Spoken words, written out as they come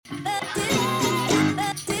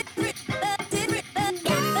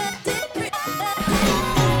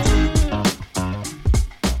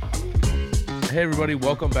Hey everybody,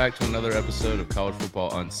 welcome back to another episode of College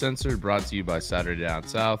Football Uncensored, brought to you by Saturday Down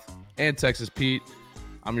South and Texas Pete.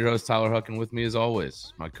 I'm your host, Tyler Huck, and with me as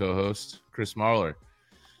always, my co-host, Chris Marler.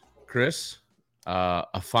 Chris,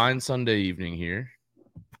 a fine Sunday evening here.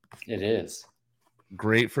 It is.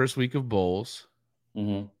 Great first week of bowls.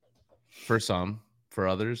 Mm-hmm. For some, for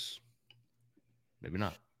others, maybe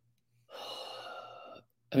not.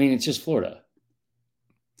 I mean, it's just Florida.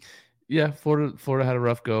 Yeah, Florida had a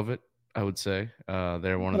rough go of it, I would say.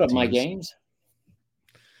 They're one of the teams. My games.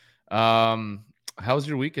 How was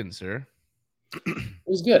your weekend, sir? It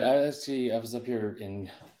was good. I was up here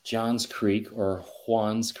in Johns Creek, or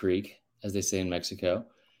Juan's Creek, as they say in Mexico.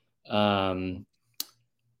 And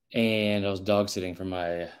I was dog sitting for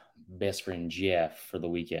my best friend Jeff for the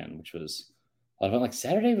weekend, which was a lot of fun. Like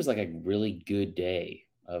Saturday was like a really good day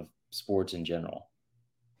of sports in general.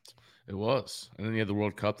 It was. And then you had the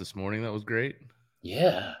World Cup this morning. That was great.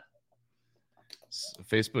 Yeah. A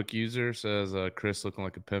Facebook user says Chris looking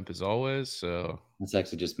like a pimp as always. So it's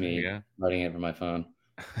actually just me writing it from my phone.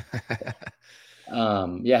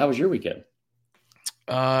 Yeah. How was your weekend?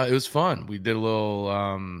 It was fun. We did a little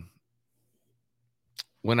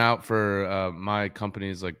went out for my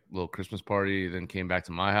company's like little Christmas party, then came back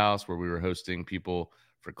to my house where we were hosting people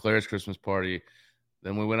for Claire's Christmas party.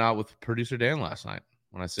 Then we went out with producer Dan last night.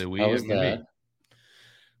 When I say we, how was that? Me.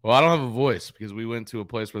 Well, I don't have a voice because we went to a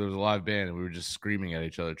place where there was a live band and we were just screaming at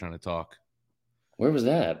each other trying to talk. Where was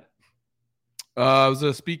that? It was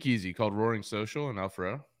a speakeasy called Roaring Social in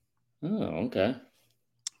Alpharetta. Oh, okay.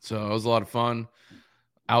 So it was a lot of fun.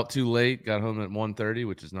 Out too late, got home at 1:30,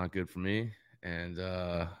 which is not good for me. And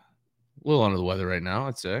a little under the weather right now,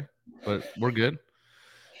 I'd say. But we're good.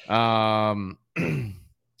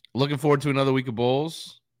 Looking forward to another week of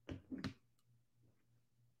bowls.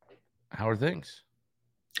 How are things?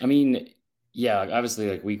 I mean, yeah, obviously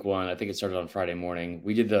like week one, I think it started on Friday morning.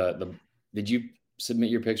 We did did you submit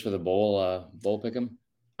your picks for the bowl pick'em?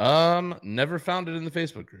 Never found it in the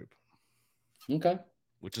Facebook group. Okay.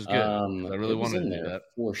 Which is good. I really wanted to do that.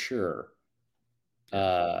 For sure. It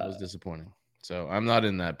was disappointing. So I'm not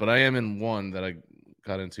in that, but I am in one that I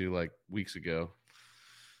got into like weeks ago,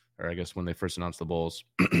 or I guess when they first announced the bowls.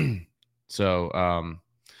 So,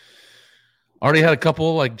 already had a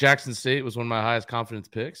couple, like Jackson State was one of my highest confidence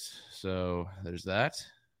picks. So there's that.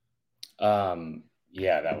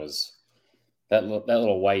 Yeah, that was that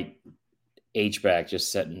little white H-back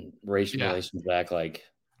just setting race relations back like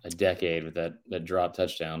a decade with that drop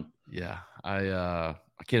touchdown. Yeah. I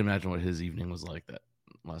can't imagine what his evening was like that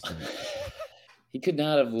last night. He could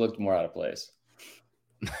not have looked more out of place.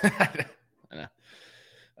 But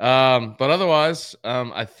otherwise,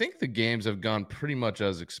 I think the games have gone pretty much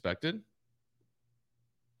as expected.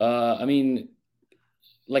 I mean,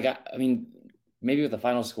 maybe with the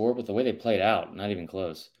final score, but the way they played out, not even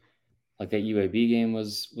close. Like that UAB game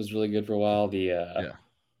was really good for a while. What do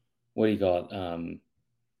you call it?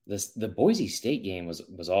 The Boise State game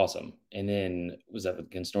was awesome, and then was that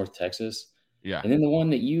against North Texas? Yeah, and then the one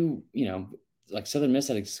that you know, like Southern Miss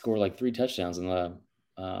had to score like 3 touchdowns in the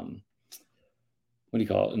what do you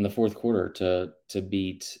call it, in the fourth quarter to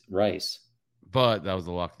beat Rice. But that was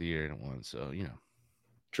the lock of the year and it won, so you know.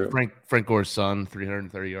 True. Frank Gore's son,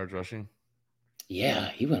 330 yards rushing.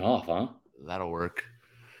 Yeah, he went off, huh? That'll work.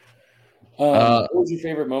 What was your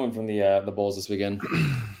favorite moment from the bowls this weekend?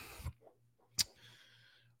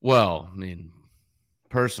 Well, I mean,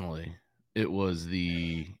 personally, it was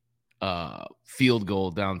the field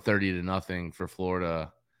goal down 30-0 for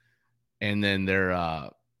Florida, and then their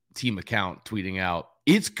team account tweeting out,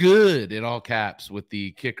 "It's good," in all caps with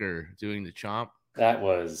the kicker doing the chomp. That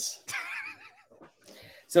was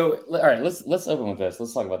so. All right, let's open with this.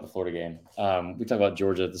 Let's talk about the Florida game. We talk about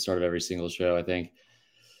Georgia at the start of every single show. I think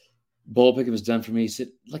bowl pick was done for me.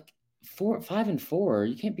 Like 5-4.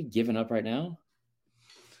 You can't be giving up right now.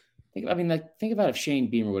 Think about if Shane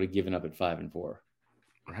Beamer would have given up at 5-4.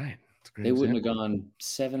 Right. They wouldn't have gone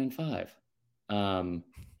 7-5.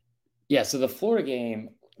 Yeah. So the Florida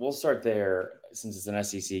game, we'll start there since it's an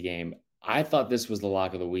SEC game. I thought this was the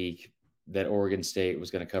lock of the week that Oregon State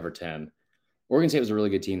was going to cover 10. Oregon State was a really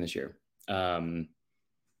good team this year. I'm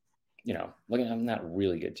not a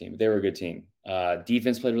really good team, but they were a good team.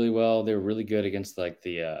 Defense played really well. They were really good against like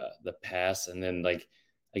the pass, and then like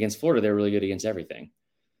against Florida, they were really good against everything.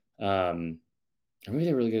 Or maybe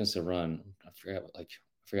they were really good against the run. I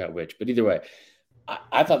forgot which, but either way,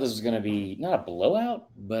 I thought this was going to be not a blowout,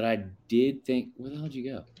 but I did think, where the hell did you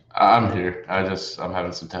go? I'm here. I'm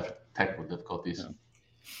having some technical difficulties.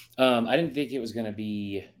 I didn't think it was going to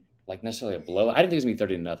be like necessarily a blowout. I didn't think it was going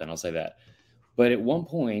to be 30-0. I'll say that. But at one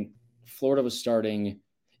point, Florida was starting.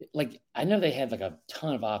 like I know they had like a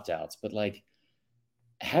ton of opt-outs, but like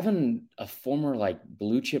having a former like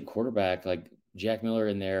blue chip quarterback like Jack Miller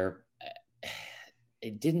in there,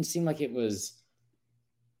 it didn't seem like it was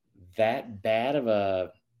that bad of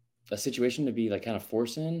a situation to be like kind of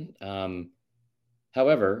forced in.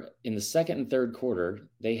 However, in the second and third quarter,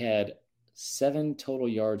 they had 7 total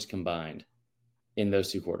yards combined in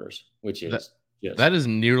those 2 quarters, which That is just that is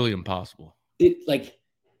nearly impossible. it. Like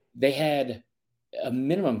they had a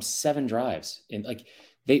minimum 7 drives, and like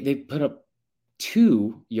they put up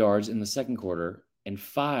 2 yards in the second quarter and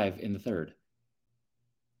 5 in the third.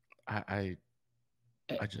 I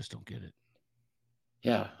Uh, just don't get it.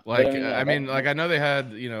 Yeah, but Like, yeah, I mean, like I know they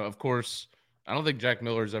had, of course, I don't think Jack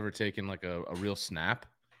Miller's ever taken like a real snap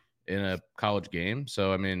in a college game.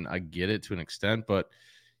 So I mean, I get it to an extent, but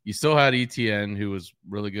you still had ETN who was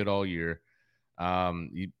really good all year.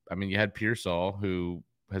 You had Pearsall who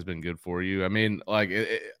has been good for you. I mean, like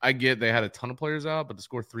I get they had a ton of players out, but to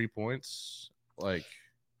score 3 points, like,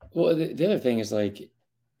 well, the other thing is like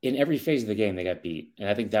in every phase of the game they got beat, and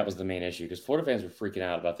I think that was the main issue because Florida fans were freaking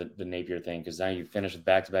out about the Napier thing because now you finished with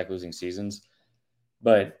back-to-back losing seasons.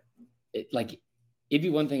 But like, it'd be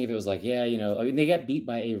one thing if it was like, yeah, I mean, they got beat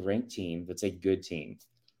by a ranked team that's a good team.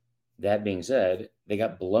 That being said, they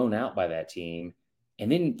got blown out by that team,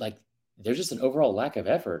 and then like there's just an overall lack of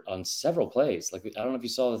effort on several plays. Like I don't know if you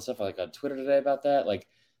saw the stuff like on Twitter today about that. Like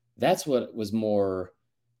that's what was more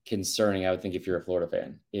concerning, I would think, if you're a Florida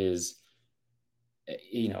fan, is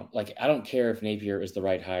like I don't care if Napier is the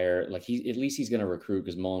right hire. Like at least he's going to recruit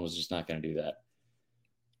because Mullen was just not going to do that.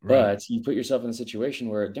 right. But you put yourself in a situation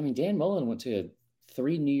where I mean Dan Mullen went to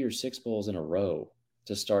 3 New Year's Six bowls in a row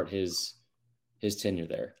to start his tenure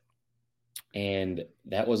there. And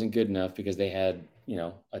that wasn't good enough because they had,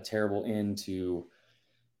 a terrible end to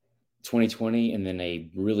 2020 and then a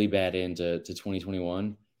really bad end to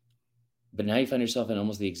 2021. But now you find yourself in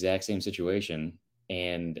almost the exact same situation.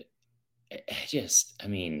 And I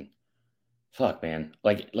mean, fuck, man.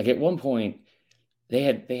 Like at one point, they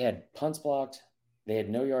had punts blocked, they had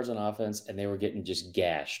no yards on offense, and they were getting just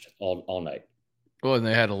gashed all night. Well, and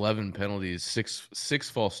they had 11 penalties, six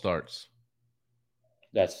false starts.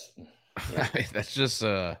 That's yeah. That's just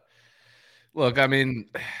look, I mean,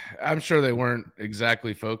 I'm sure they weren't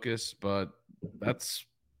exactly focused, but that's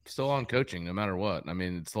still on coaching no matter what. I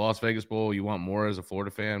mean, it's the Las Vegas Bowl. You want more as a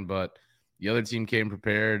Florida fan, but the other team came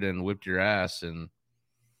prepared and whipped your ass. And,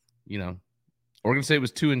 Oregon State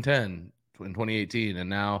was 2-10 in 2018 and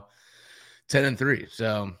now 10-3.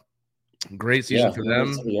 So great season for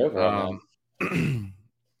them.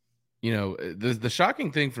 The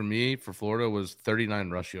shocking thing for me for Florida was 39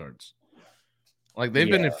 rush yards. Like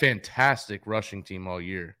they've been a fantastic rushing team all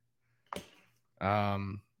year. Yeah,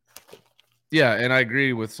 and I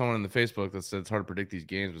agree with someone in the Facebook that said it's hard to predict these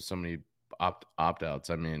games with so many opt-outs.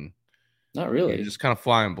 I mean, not really. You're just kind of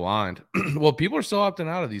flying blind. Well, people are still opting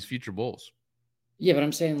out of these future bowls. Yeah, but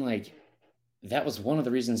I'm saying like that was one of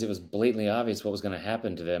the reasons it was blatantly obvious what was going to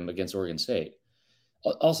happen to them against Oregon State.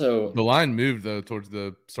 Also, the line moved though towards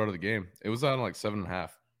the start of the game. It was on like 7.5.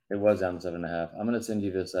 It was down to 7.5. I'm going to send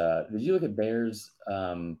you this. Did you look at Bears,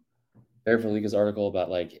 Bear Felica's article about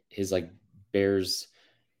like his like Bears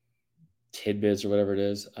tidbits or whatever it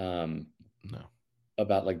is? No.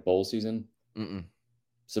 About like bowl season. Mm-mm.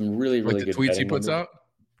 Some really, really like the good tweets he puts numbers. out.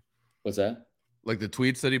 What's that? Like the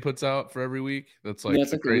tweets that he puts out for every week. That's like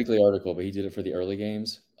it's like the weekly article, but he did it for the early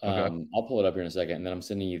games. Okay. I'll pull it up here in a second, and then I'm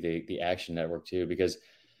sending you the Action Network too, because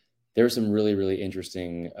there are some really, really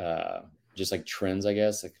interesting just like trends, I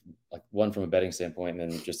guess, like one from a betting standpoint,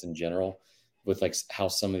 and then just in general with like how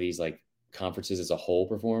some of these like conferences as a whole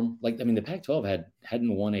perform. Like, I mean, the Pac-12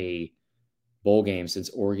 hadn't won a bowl game since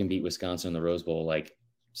Oregon beat Wisconsin in the Rose Bowl like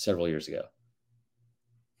several years ago.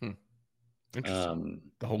 Interesting.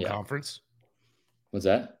 The whole conference. What's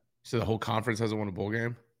that? So the whole conference hasn't won a bowl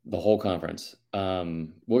game? The whole conference. We're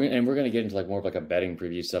going to get into like more of like a betting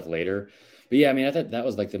preview stuff later. But yeah, I mean, I thought that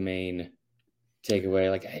was like the main takeaway.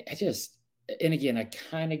 Like I just, and again, I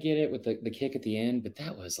kind of get it with the kick at the end, but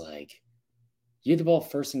that was like, you had the ball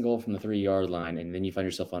 1st and goal from the 3-yard line, and then you find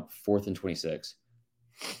yourself on 4th and 26.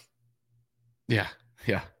 Yeah.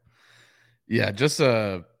 Just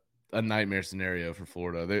a nightmare scenario for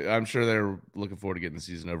Florida. I'm sure they're looking forward to getting the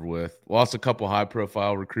season over with. Lost a couple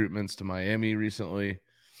high-profile recruitments to Miami recently.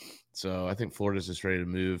 So I think Florida's just ready to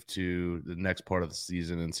move to the next part of the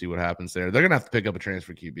season and see what happens there. They're going to have to pick up a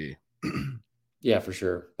transfer QB. Yeah, for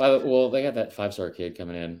sure. Well, they got that 5-star kid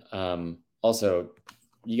coming in. Also,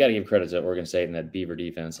 you got to give credit to Oregon State and that Beaver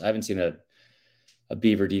defense. I haven't seen a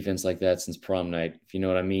Beaver defense like that since prom night, if you know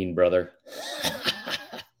what I mean, brother.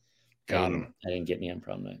 Got him. I didn't get any on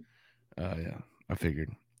prom night. Yeah, I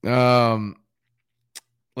figured.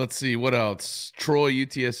 Let's see what else. Troy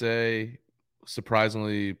UTSA,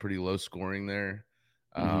 surprisingly pretty low scoring there.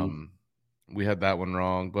 We had that one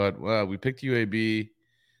wrong, but we picked UAB.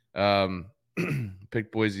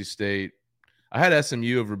 Picked Boise State. I had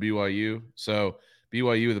SMU over BYU, so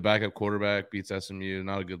BYU with a backup quarterback beats SMU.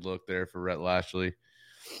 Not a good look there for Rhett Lashley.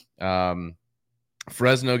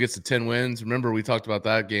 Fresno gets to 10 wins. Remember, we talked about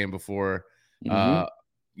that game before. You know,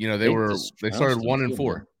 they started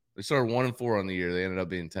 1-4. They started 1-4 on the year. They ended up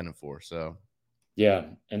being 10-4. So yeah,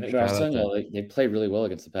 and I was telling you, they played really well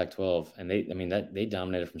against the Pac-12, and they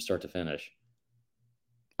dominated from start to finish.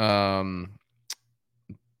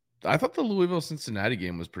 I thought the Louisville Cincinnati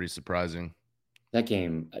game was pretty surprising. That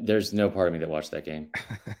game, there's no part of me that watched that game.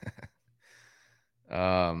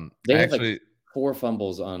 They had like 4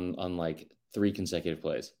 fumbles on like 3 consecutive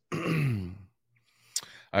plays. I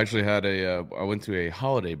actually had I went to a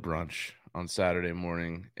holiday brunch on Saturday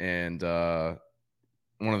morning, and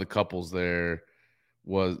one of the couples there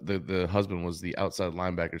was the husband was the outside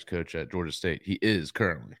linebackers coach at Georgia State. He is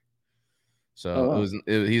currently. So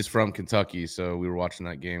he's from Kentucky. So we were watching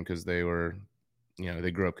that game because they were,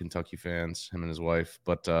 they grew up Kentucky fans, him and his wife.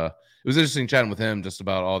 But it was interesting chatting with him just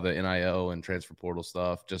about all the NIL and transfer portal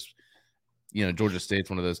stuff. Just, Georgia State's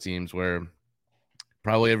one of those teams where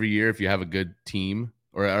probably every year, if you have a good team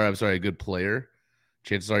or I'm sorry, a good player,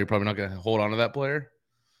 chances are you're probably not going to hold on to that player.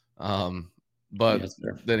 But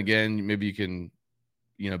then again, maybe you can,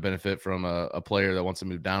 benefit from a player that wants to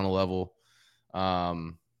move down a level.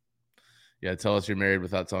 Yeah, tell us you're married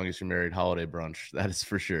without telling us you're married. Holiday brunch. That is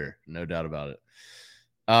for sure. No doubt about it.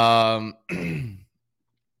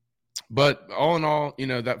 But all in all,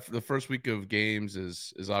 that the first week of games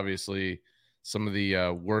is obviously some of the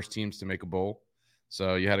worst teams to make a bowl.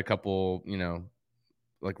 So you had a couple,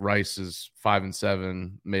 like Rice is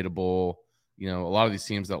 5-7, made a bowl. A lot of these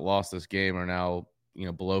teams that lost this game are now,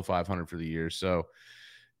 below 500 for the year. So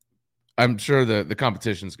I'm sure the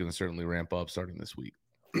competition is going to certainly ramp up starting this week.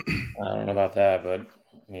 I don't know about that, but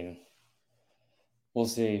I mean, we'll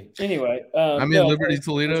see. Anyway, Liberty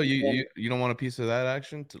Toledo. You don't want a piece of that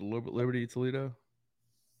action to Liberty Toledo?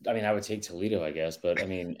 I mean, I would take Toledo, I guess, but I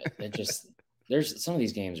mean, there's some of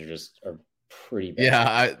these games are pretty bad.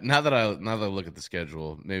 Yeah, now that I look at the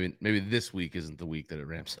schedule, maybe this week isn't the week that it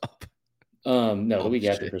ramps up. No, the week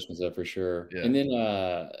after Christmas, though, for sure. Yeah. And then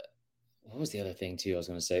what was the other thing too? I was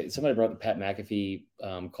going to say somebody brought the Pat McAfee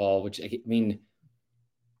call, which I mean.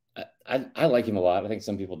 I like him a lot. I think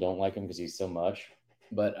some people don't like him because he's so much,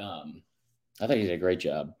 but I thought he did a great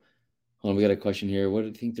job. Hold on, we got a question here. What do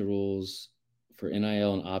you think the rules for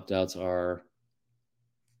NIL and opt-outs are?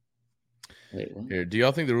 Wait, what? Here, do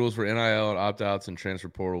y'all think the rules for NIL and opt-outs and transfer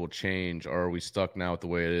portal will change, or are we stuck now with the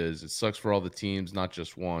way it is? It sucks for all the teams, not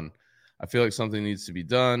just one. I feel like something needs to be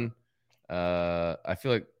done. I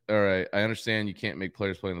feel like, all right, I understand you can't make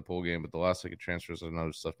players play in the pool game, but the last second transfers and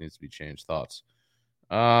other stuff needs to be changed. Thoughts?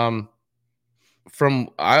 I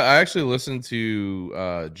actually listened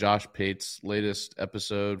to Josh Pate's latest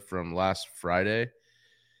episode from last Friday,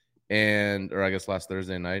 or I guess last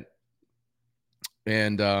Thursday night,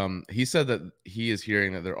 and he said that he is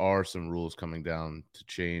hearing that there are some rules coming down to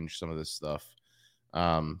change some of this stuff.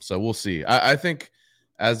 So we'll see. I think,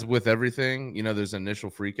 as with everything, there's an initial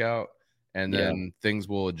freak out, and then things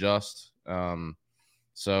will adjust.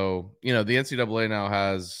 So, the NCAA now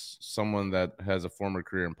has someone that has a former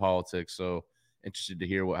career in politics. So interested to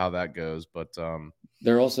hear how that goes. But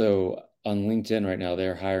they're also on LinkedIn right now.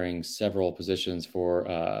 They're hiring several positions for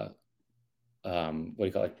what do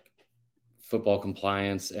you call it? Football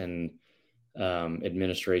compliance and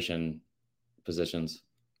administration positions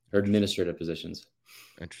or administrative positions.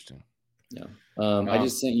 Interesting. Yeah. I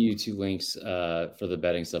just sent you 2 links for the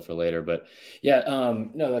betting stuff for later, but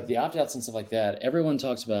like the opt-outs and stuff like that, everyone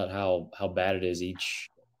talks about how bad it is each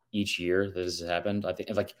year that this has happened. I think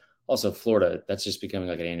like also Florida, that's just becoming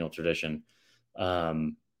like an annual tradition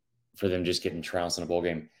for them just getting trounced in a bowl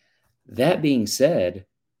game. That being said,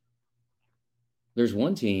 there's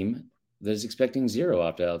one team that is expecting 0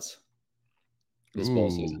 opt-outs this bowl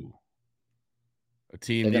season. A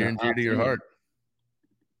team near and dear to your heart.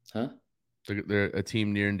 Huh? They're a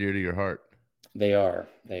team near and dear to your heart. They are.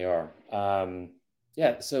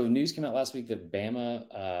 So news came out last week that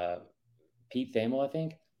Bama, Pete Thamel, I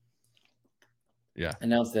think,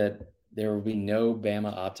 announced that there will be no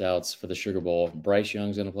Bama opt-outs for the Sugar Bowl. Bryce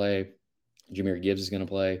Young's going to play. Jahmyr Gibbs is going to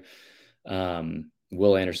play.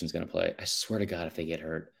 Will Anderson's going to play. I swear to God, if they get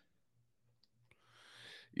hurt.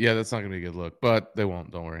 Yeah, that's not going to be a good look, but they won't.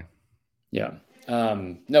 Don't worry. Yeah.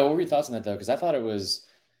 No, what were your thoughts on that, though? Because I thought it was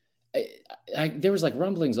There was like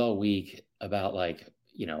rumblings all week about like,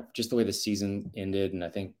 just the way the season ended. And I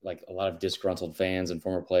think like a lot of disgruntled fans and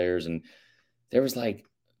former players. And there was like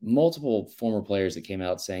multiple former players that came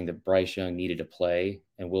out saying that Bryce Young needed to play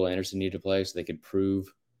and Will Anderson needed to play so they could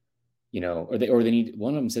prove, or they need,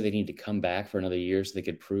 one of them said they need to come back for another year so they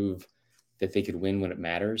could prove that they could win when it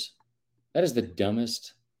matters. That is the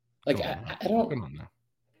dumbest. Like, Come on, I don't, come on now.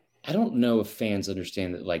 I don't know if fans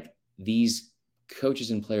understand that like these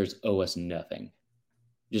coaches and players owe us nothing,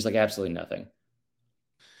 just like absolutely nothing.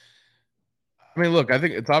 I mean, look, I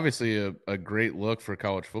think it's obviously a great look for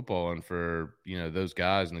college football and for, those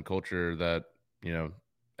guys and the culture that,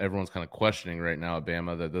 everyone's kind of questioning right now at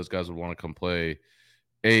Bama, that those guys would want to come play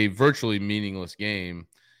a virtually meaningless game,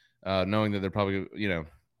 knowing that they're probably,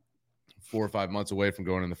 4 or 5 months away from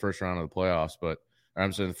going in the first round of the playoffs, or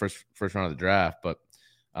I'm saying the first round of the draft. But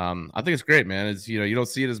I think it's great, man. It's, you don't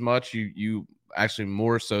see it as much. You actually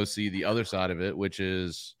more so see the other side of it, which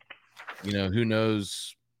is, who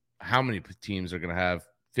knows how many teams are going to have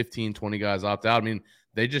 15, 20 guys opt out. I mean,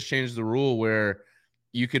 they just changed the rule where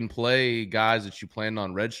you can play guys that you planned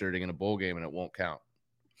on redshirting in a bowl game and it won't count.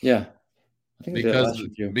 Yeah. I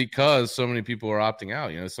think because so many people are opting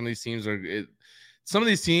out. Some of these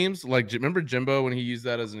teams, like, remember Jimbo when he used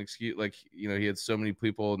that as an excuse? Like, he had so many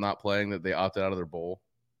people not playing that they opted out of their bowl.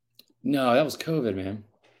 No, that was COVID, man.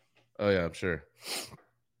 Oh yeah, I'm sure.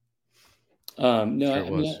 No, sure I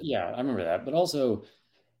mean, yeah, I remember that. But also,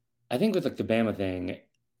 I think with like the Bama thing,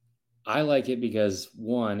 I like it because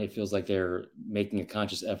one, it feels like they're making a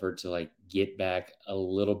conscious effort to like get back a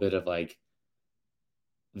little bit of like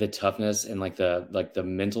the toughness and like the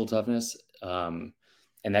mental toughness, and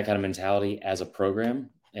that kind of mentality as a program.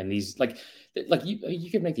 And these like you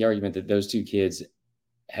could make the argument that those two kids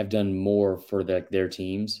have done more for their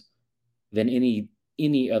teams than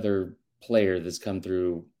any other player that's come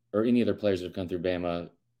through, or any other players that have come through Bama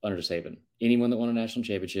under Saban. Anyone that won a national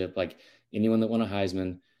championship, like anyone that won a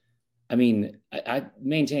Heisman. I mean, I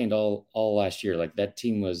maintained all last year, like that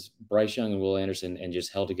team was Bryce Young and Will Anderson and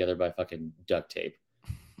just held together by fucking duct tape.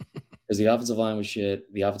 Because the offensive line was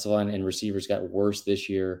shit. The offensive line and receivers got worse this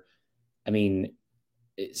year. I mean,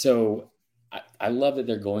 so I love that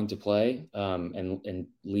they're going to play, and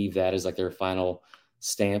leave that as like their final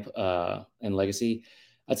stamp and legacy.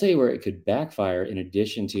 I'll tell you where it could backfire, in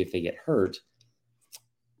addition to if they get hurt,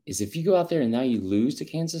 is if you go out there and now you lose to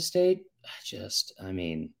Kansas State.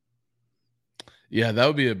 Yeah, that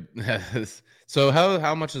would be a. So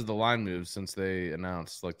how much has the line moved since they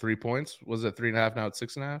announced? Like 3 points? Was it 3.5? Now it's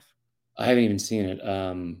 6.5. I haven't even seen it.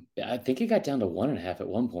 I think it got down to 1.5 at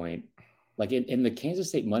one point. Like in the Kansas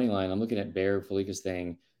State money line, I'm looking at Bear Felika's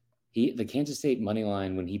thing. The Kansas State money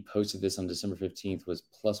line when he posted this on December 15th was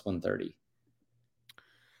plus 130.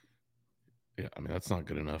 Yeah, I mean that's not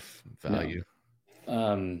good enough value. No.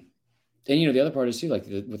 And the other part is too, like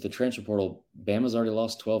with the transfer portal, Bama's already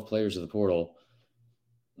lost 12 players to the portal.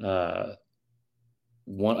 A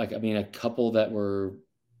couple that were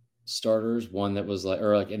starters, one that was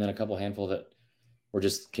and then a couple handful that were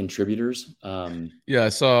just contributors. Yeah, I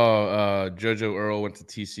saw JoJo Earl went to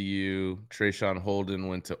TCU, Trayshawn Holden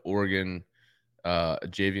went to Oregon,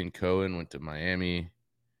 Javian Cohen went to Miami.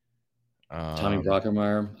 Tommy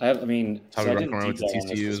Brockermeyer. Tommy Brockermeyer went to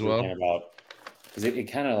TCU as well. Because it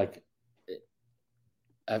kind of like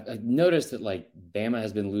I've noticed that like Bama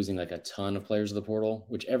has been losing like a ton of players to the portal,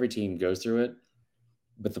 which every team goes through it.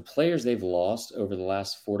 But the players they've lost over the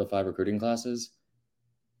last 4 to 5 recruiting classes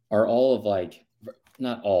are all of like,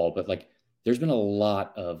 not all, but like there's been a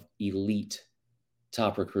lot of elite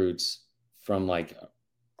top recruits from like,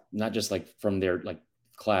 not just like from their like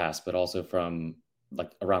class, but also from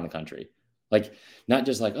like around the country. Like not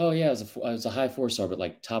just like, oh yeah, it was a high 4-star, but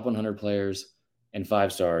like top 100 players and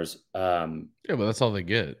 5 stars. Yeah, but that's all they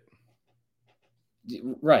get.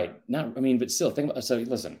 Right. But still think about, so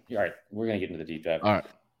listen, all right, we're going to get into the deep dive. All right.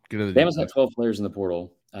 Get into the Bama's got 12 players in the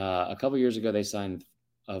portal. A couple years ago, they signed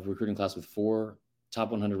a recruiting class with 4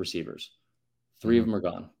 top 100 receivers. 3 of them are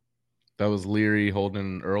gone. That was Leary,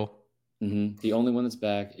 Holden, Earl. Mm-hmm. The only one that's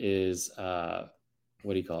back is what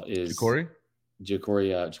do you call it? Is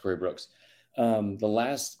Ja'Cory Brooks.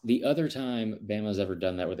 The other time Bama's ever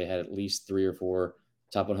done that, where they had at least 3 or 4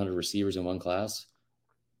 top 100 receivers in one class,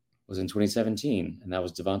 was in 2017, and that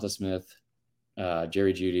was Devonta Smith,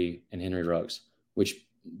 Jerry Jeudy, and Henry Ruggs, which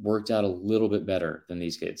worked out a little bit better than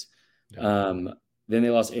these kids. Yeah. Then they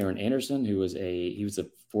lost Aaron Anderson, who was a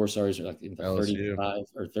 4-star, like in the LSU. 35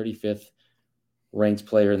 or 35th ranked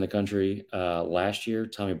player in the country last year.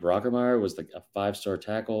 Tommy Brockermeyer was like a 5-star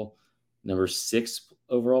tackle, number 6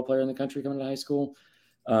 overall player in the country coming to high school.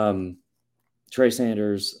 Trey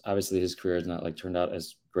Sanders, obviously his career has not like turned out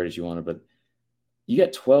as great as you wanted, but you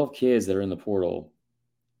got 12 kids that are in the portal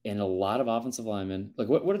and a lot of offensive linemen. Like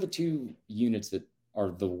what are the two units that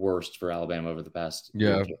are the worst for Alabama over the past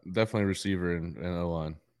year or Yeah, two? definitely receiver and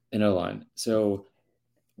O-line. In O-line. So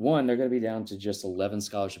one, they're going to be down to just 11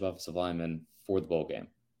 scholarship offensive linemen for the bowl game.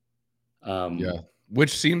 Yeah,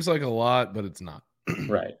 which seems like a lot, but it's not.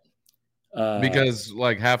 Right. Because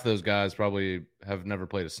like half those guys probably have never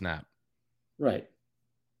played a snap. Right.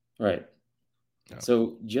 Right. Yeah.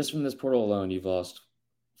 So just from this portal alone, you've lost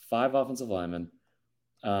 5 offensive linemen,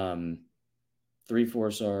 3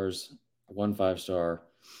 4-stars, 1 5-star,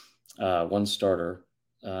 1 starter,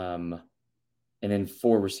 and then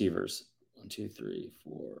 4 receivers. 1, 2, 3,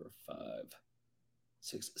 4, 5,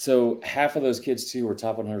 6. So half of those kids too were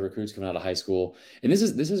top 100 recruits coming out of high school. And this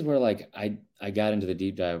is where like I got into the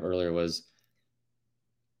deep dive earlier was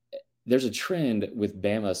there's a trend with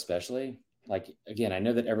Bama especially. Like again, I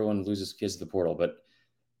know that everyone loses kids to the portal, but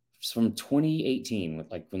from 2018 with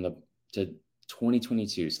like to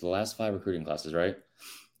 2022, so the last 5 recruiting classes, right?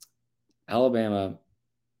 Alabama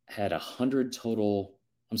had 100 total.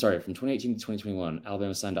 I'm sorry, from 2018 to 2021,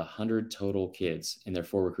 Alabama signed 100 total kids in their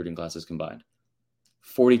 4 recruiting classes combined.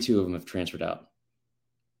 42 of them have transferred out.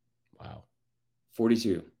 Wow.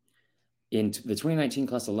 42. In the 2019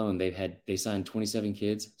 class alone, they signed 27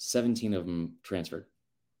 kids, 17 of them transferred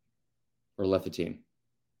or left the team.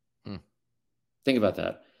 Think about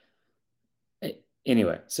that.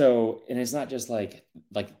 Anyway, so and it's not just like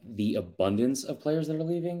the abundance of players that are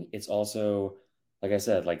leaving. It's also, like I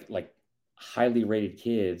said, like highly rated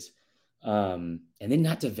kids, and then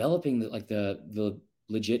not developing the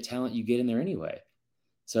legit talent you get in there anyway.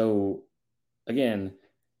 So again,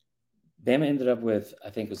 Bama ended up with, I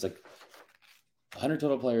think it was like 100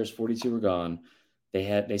 total players, 42 were gone.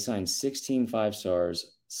 They signed 16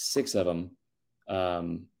 5-stars, 6 of them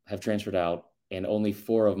have transferred out, and only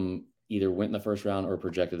 4 of them either went in the first round or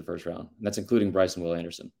projected the first round. And that's including Bryson Will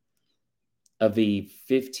Anderson. Of the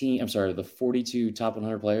 42 top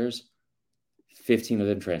 100 players, 15 of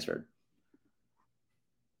them transferred.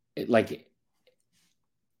 It's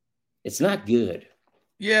not good.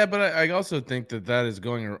 Yeah, but I also think that is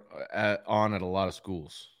going on at a lot of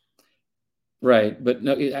schools. Right, but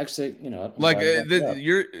no, it actually, like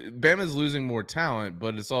Bama's losing more talent,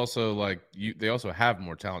 but it's also like they also have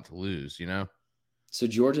more talent to lose, So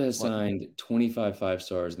Georgia has signed 25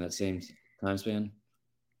 5-stars in that same time span.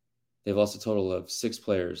 They've lost a total of 6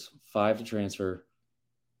 players, 5 to transfer,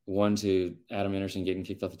 1 to Adam Anderson getting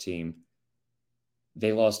kicked off the team.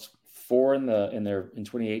 They lost 4 in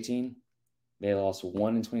 2018. They lost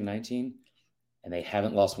 1 in 2019, and they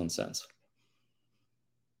haven't lost one since.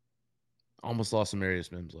 Almost lost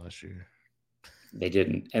Amarius Mims last year. They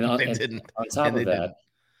didn't. And on top of that,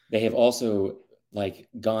 they have also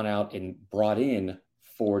gone out and brought in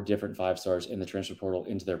 4 different 5-stars in the transfer portal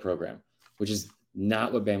into their program, which is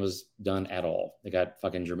not what Bama's done at all. They got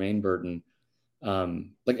fucking Jermaine Burton.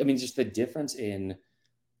 Just the difference in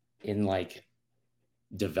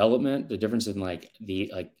development, the difference in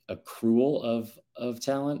the accrual of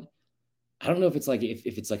talent. I don't know if it's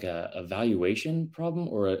if it's a evaluation problem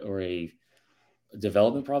or a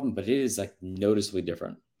development problem, but it is noticeably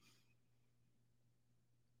different.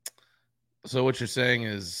 So what you're saying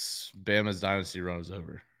is Bama's dynasty run is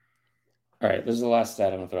over. All right, this is the last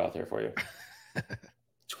stat I'm going to throw out there for you.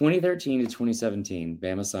 2013 to 2017,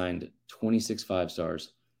 Bama signed 26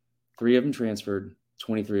 5-stars. 3 of them transferred,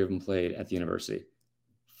 23 of them played at the university.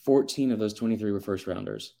 14 of those 23 were first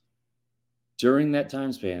rounders. During that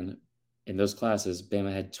time span, in those classes,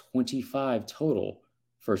 Bama had 25 total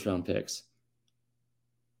first round picks.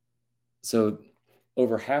 So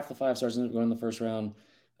over half the 5-stars ended up going in the first round.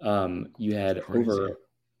 You had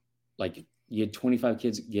you had 25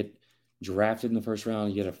 kids get drafted in the first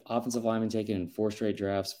round. You had an offensive lineman taken in 4 straight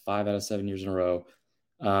drafts, 5 out of 7 years in a row.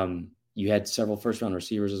 You had several first round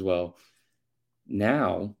receivers as well.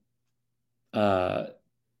 Now, the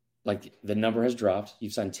number has dropped.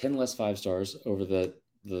 You've signed 10 less 5-stars over the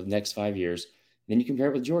next 5 years. Then you compare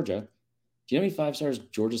it with Georgia. Do you know how many 5-stars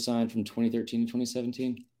Georgia signed from 2013 to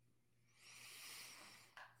 2017?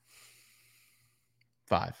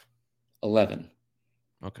 5. 11.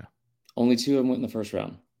 Okay. Only 2 of them went in the first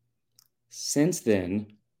round. Since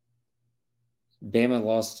then,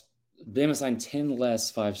 Bama signed 10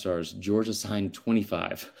 less 5-stars. Georgia signed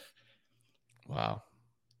 25. Wow.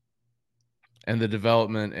 And the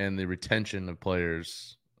development and the retention of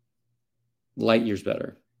players. Light years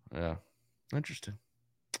better. Yeah. Interesting.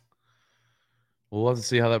 We'll have to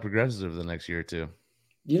see how that progresses over the next year or two.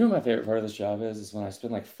 You know, my favorite part of this job is when I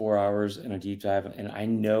spend like 4 hours in a deep dive and I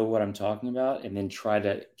know what I'm talking about and then try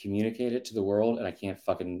to communicate it to the world and I can't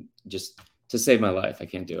fucking just to save my life. I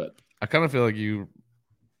can't do it. I kind of feel like you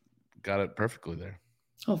got it perfectly there.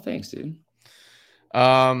 Oh, thanks, dude.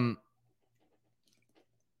 You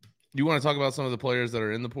want to talk about some of the players that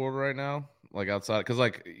are in the portal right now, like outside? Because,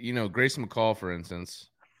 like, Grayson McCall, for instance.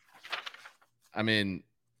 I mean,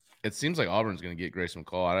 it seems like Auburn's going to get Grayson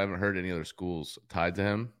McCall. I haven't heard any other schools tied to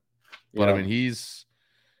him, but I mean, he's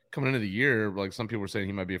coming into the year. Like some people were saying,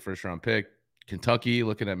 he might be a first-round pick. Kentucky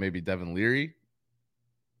looking at maybe Devin Leary,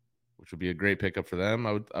 which would be a great pickup for them.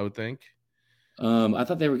 I would think. I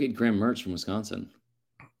thought they were getting Graham Mertz from Wisconsin.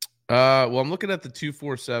 Well, I'm looking at the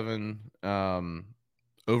 247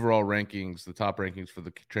 overall rankings, the top rankings for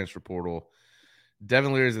the transfer portal.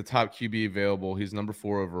 Devin Leary is the top QB available. He's number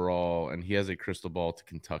 4 overall, and he has a crystal ball to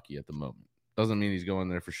Kentucky at the moment. Doesn't mean he's going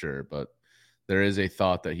there for sure, but there is a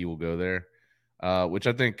thought that he will go there, which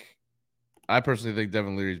I personally think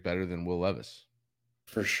Devin Leary is better than Will Levis.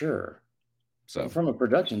 For sure. So from a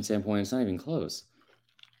production standpoint, it's not even close.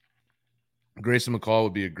 Grayson McCall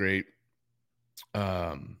would be a great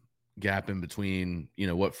gap in between,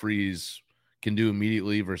 what Freeze can do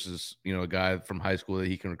immediately versus, a guy from high school that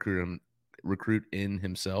he can recruit in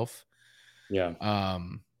himself. Yeah.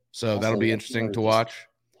 So also, that'll be interesting to watch.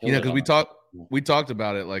 Because we talked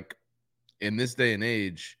about it, like in this day and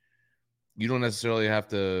age, you don't necessarily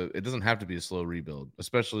it doesn't have to be a slow rebuild,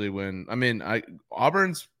 especially when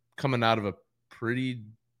Auburn's coming out of a pretty,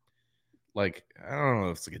 like, I don't know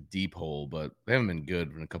if it's like a deep hole, but they haven't been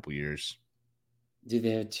good in a couple years. Dude,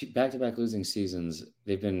 they had 2 back-to-back losing seasons.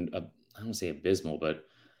 They've been, I don't want to say abysmal, but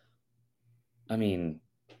I mean,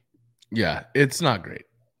 yeah, it's not great.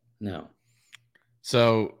 No.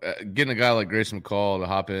 So getting a guy like Grayson McCall to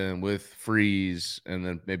hop in with Freeze and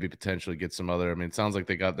then maybe potentially get some other, it sounds like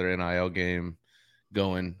they got their NIL game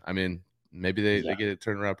going. Maybe they get it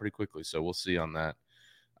turned around pretty quickly. So we'll see on that.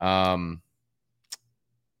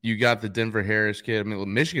 You got the Denver Harris kid.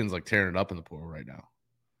 Michigan's like tearing it up in the portal right now.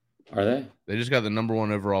 Are they? They just got the number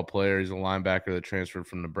 1 overall player. He's a linebacker that transferred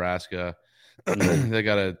from Nebraska. They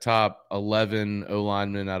got a top 11 O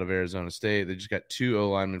lineman out of Arizona State. They just got 2 O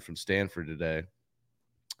linemen from Stanford today.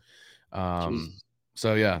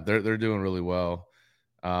 So yeah, they're doing really well.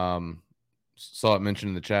 Saw it mentioned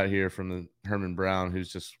in the chat here from the Herman Brown,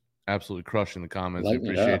 who's just absolutely crushing the comments. We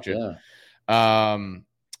appreciate you. Yeah.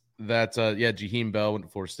 Jaheim Bell went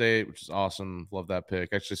to Florida State, which is awesome. Love that pick.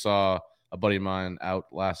 I actually saw a buddy of mine out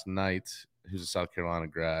last night who's a South Carolina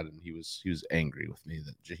grad, and he was angry with me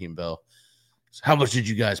that Jaheim Bell. So how much did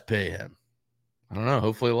you guys pay him? I don't know.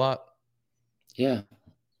 Hopefully a lot. Yeah,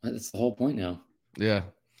 that's the whole point now. Yeah.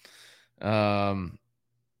 I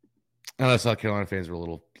know South Carolina fans were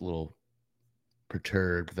a little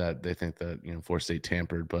perturbed that they think that Florida State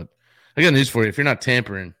tampered, but I got news for you: if you're not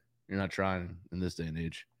tampering, you're not trying in this day and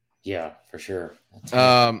age. Yeah, for sure.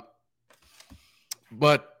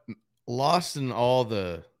 But lost in all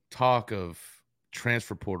the talk of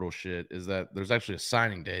transfer portal shit is that there's actually a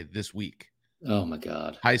signing day this week. Oh my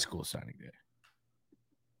God! High school signing day.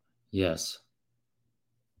 Yes.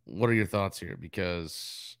 What are your thoughts here?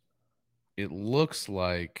 Because it looks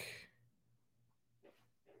like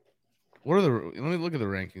let me look at the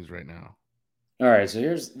rankings right now. All right, so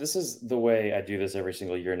this is the way I do this every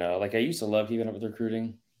single year now. Like I used to love keeping up with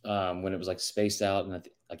recruiting when it was like spaced out and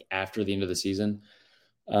like after the end of the season.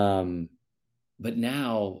 But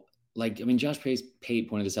now, Josh Pate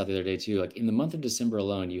pointed this out the other day too. Like in the month of December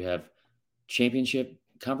alone, you have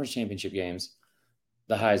conference championship games,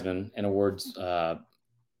 the Heisman and awards, what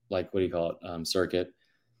do you call it? Circuit.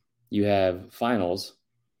 You have finals,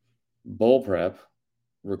 bowl prep,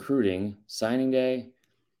 recruiting, signing day,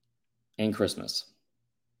 and Christmas.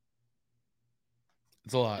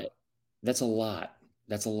 It's a lot. That's a lot.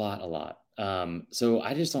 That's a lot. So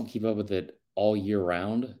I just don't keep up with it all year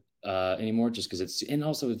round anymore, just because and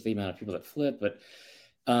also with the amount of people that flip. But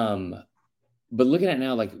looking at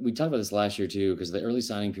now, like we talked about this last year too, because the early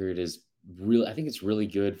signing period is really, I think it's really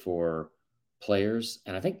good for players,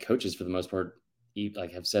 and I think coaches for the most part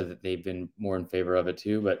have said that they've been more in favor of it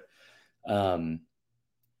too. But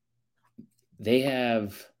they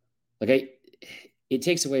have it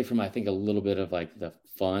takes away from, I think, a little bit of like the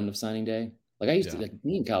fun of signing day. Like I used to,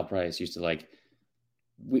 me and Kyle Price used to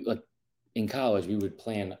we in college, we would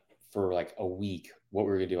plan for like a week what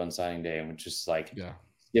we were gonna do on signing day, and we'd just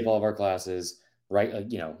skip all of our classes, right?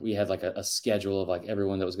 We had like a schedule of like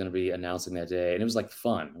everyone that was going to be announcing that day, and it was like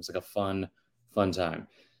fun. It was like a fun time.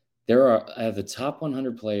 I have the top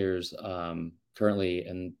 100 players currently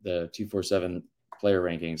in the 247 player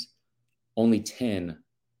rankings. Only 10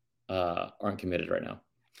 aren't committed right now.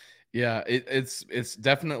 Yeah, it's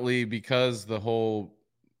definitely because the whole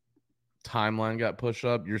timeline got pushed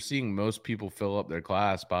up. You're seeing most people fill up their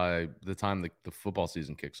class by the time the football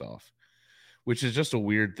season kicks off, which is just a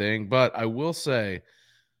weird thing. But I will say,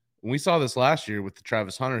 we saw this last year with the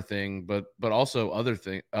Travis Hunter thing, but also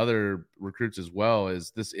other recruits as well,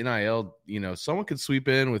 is this NIL, someone could sweep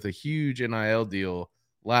in with a huge NIL deal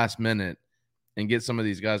last minute and get some of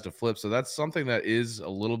these guys to flip. So that's something that is a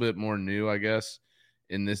little bit more new, I guess,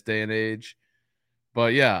 in this day and age.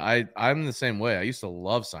 But yeah, I'm the same way. I used to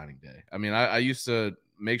love signing day. I mean, I used to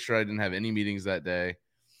make sure I didn't have any meetings that day,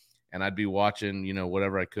 and I'd be watching,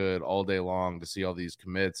 whatever I could all day long to see all these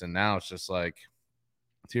commits. And now it's just like,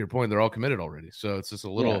 to your point, they're all committed already. So it's just a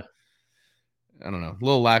little, I don't know, a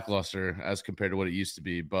little lackluster as compared to what it used to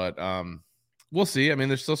be. But we'll see. I mean,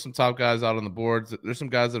 there's still some top guys out on the boards. There's some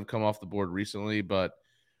guys that have come off the board recently, but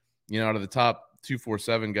out of the top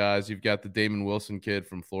 247 guys, you've got the Damon Wilson kid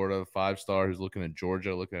from Florida, 5-star, who's looking at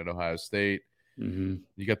Georgia, looking at Ohio State. Mm-hmm.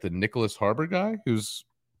 You got the Nicholas Harbor guy, who's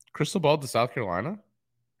crystal balled to South Carolina.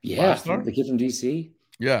 Yeah, 5-star? the kid from DC.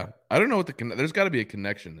 Yeah, I don't know what there's got to be a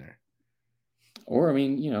connection there. Or I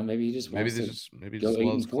mean, maybe he just wants to just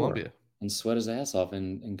loves Columbia and sweat his ass off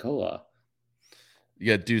in Cola.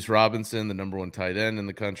 You got Deuce Robinson, the number 1 tight end in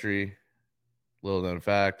the country. Little known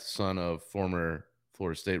fact, son of former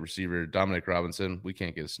Florida State receiver Dominic Robinson. We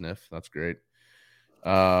can't get a sniff. That's great.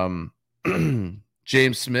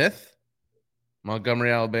 James Smith,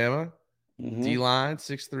 Montgomery, Alabama. Mm-hmm. D-line,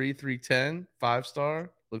 6'3", 310,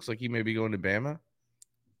 5-star. Looks like he may be going to Bama,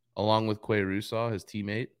 along with Quay Russaw, his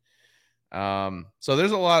teammate. So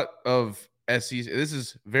there's a lot of SEC. This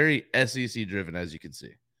is very SEC driven, as you can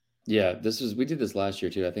see. Yeah, we did this last year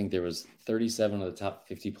too. I think there was 37 of the top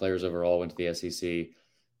 50 players overall went to the SEC.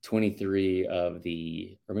 23 of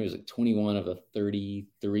the, or maybe it was like 21 of the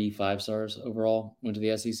 33 5-stars overall went to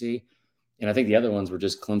the SEC. And I think the other ones were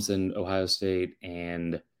just Clemson, Ohio State,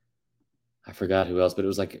 and I forgot who else, but it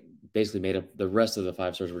was like basically made up. The rest of the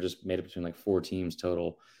 5-stars were just made up between like 4 teams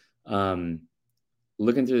total.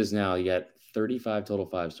 Looking through this now, you got 35 total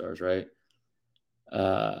 5-stars, right?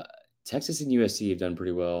 Texas and USC have done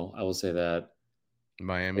pretty well. I will say that.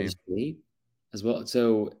 Miami State as well.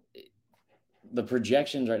 So the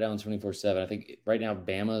projections right now in 24/7, I think right now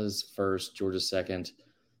Bama's first, Georgia's second.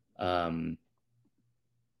 And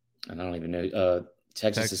I don't even know.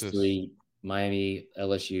 Texas is 3, Miami,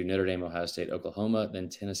 LSU, Notre Dame, Ohio State, Oklahoma, then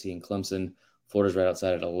Tennessee and Clemson. Florida's right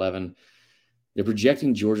outside at 11. They're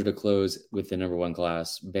projecting Georgia to close with the number 1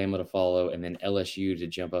 class, Bama to follow, and then LSU to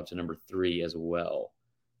jump up to number 3 as well.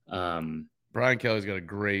 Brian Kelly's got a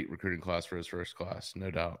great recruiting class for his first class, no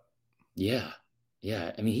doubt. Yeah.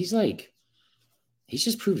 I mean, he's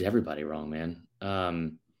just proved everybody wrong, man.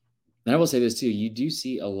 And I will say this too: you do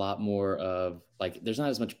see a lot more of there's not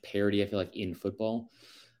as much parity, I feel like, in football,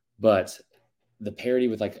 but the parity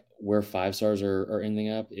with where 5-stars are ending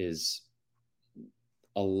up is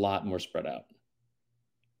a lot more spread out.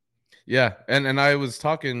 Yeah, and I was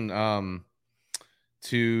talking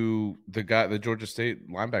to the Georgia State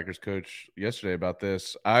linebackers coach yesterday about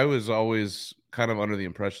this. I was always kind of under the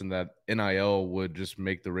impression that NIL would just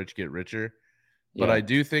make the rich get richer. But I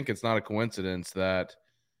do think it's not a coincidence that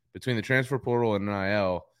between the transfer portal and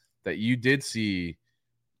NIL that you did see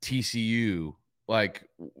TCU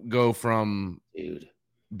go from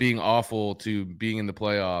being awful to being in the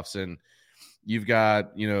playoffs. And you've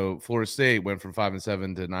got, Florida State went from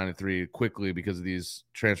 5-7 to 9-3 quickly because of these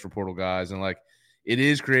transfer portal guys. And it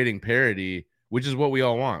is creating parity, which is what we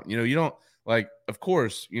all want. You don't of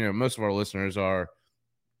course, most of our listeners are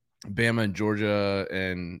Bama and Georgia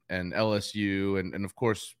and LSU. And of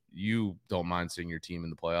course you don't mind seeing your team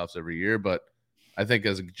in the playoffs every year. But I think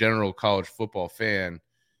as a general college football fan,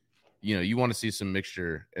 you want to see some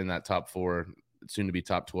mixture in that top 4, soon to be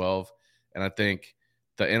top 12. And I think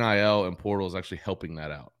the NIL and portal is actually helping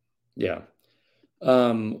that out. Yeah.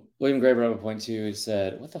 William Graber at a point too, he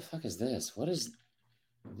said, "What the fuck is this? What is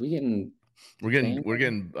we're getting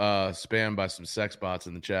spammed by some sex bots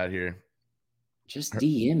in the chat here. Just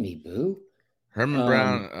DM me, boo." Herman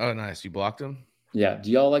Brown. Oh, nice. You blocked him? Yeah.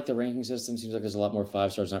 Do y'all like the ranking system? Seems like there's a lot more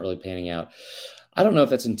 5-stars not really panning out. I don't know if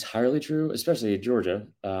that's entirely true, especially at Georgia,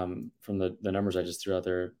 from the numbers I just threw out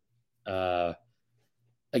there.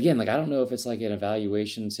 Again, I don't know if it's an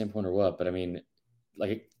evaluation standpoint or what, but I mean,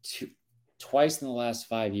 twice in the last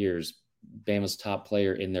 5 years, Bama's top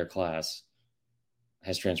player in their class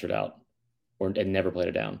has transferred out and never played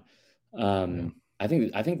it down. I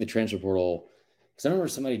think the transfer portal, because I remember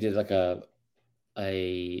somebody did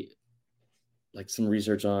some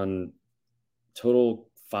research on total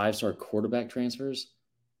 5-star quarterback transfers,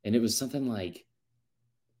 and it was something like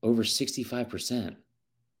over 65%.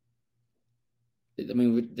 I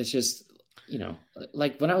mean, that's just,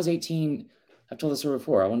 like when I was 18, I've told this story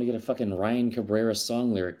before. I wanted to get a fucking Ryan Cabrera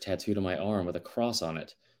song lyric tattooed on my arm with a cross on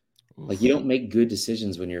it. Like, you don't make good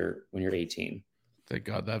decisions when you're 18. Thank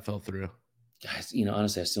God that fell through. Guys,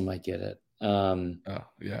 honestly, I still might get it. Oh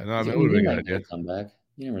yeah, no, I mean, I mean, he might get a comeback.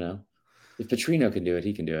 You never know. If Petrino can do it,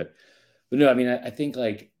 he can do it. But no, I mean, I think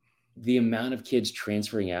like the amount of kids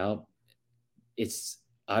transferring out, it's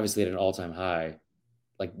obviously at an all-time high.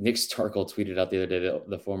 Like Nick Starkel tweeted out the other day,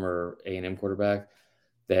 the former A&M quarterback,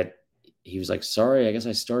 that he was like, sorry, I guess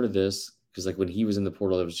I started this because like when he was in the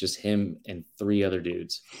portal, it was just him and 3 other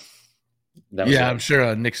dudes. I'm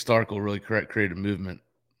sure Nick Starkel really created a movement.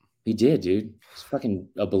 He did, dude. He's fucking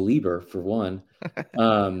a believer for one.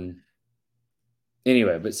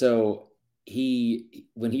 Anyway, but so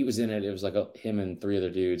when he was in it, it was like him and 3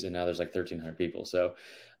 other dudes, and now there's like 1,300 people. So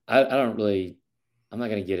I'm not going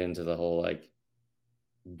to get into the whole like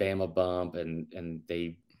Bama bump and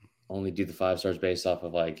they only do the 5 stars based off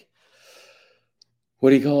of like,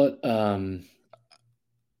 what do you call it?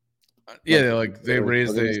 They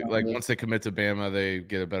raise once they commit to Bama, they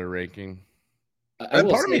get a better ranking. Part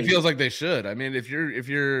of me feels like they should. I mean,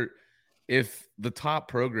 if the top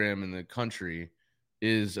program in the country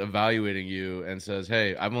is evaluating you and says,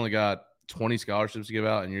 hey, I've only got 20 scholarships to give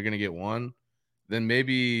out and you're going to get 1, then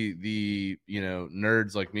maybe the,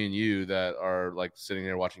 nerds like me and you that are like sitting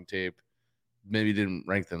there watching tape maybe didn't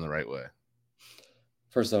rank them the right way.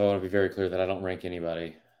 First of all, I want to be very clear that I don't rank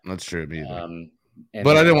anybody. That's true, me either.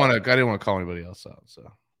 But I didn't want to call anybody else out.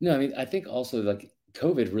 So no, I mean, I think also like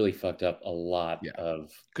COVID really fucked up a lot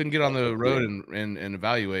of. Couldn't get on the road and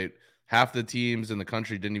evaluate. Half the teams in the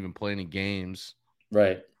country didn't even play any games.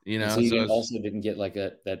 Right. So you also didn't get like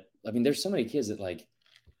that. I mean, there's so many kids that like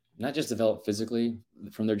not just develop physically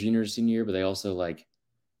from their junior or senior year, but they also like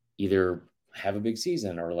either have a big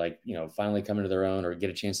season or like, finally come into their own or get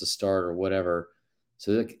a chance to start or whatever.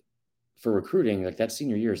 So like for recruiting, like that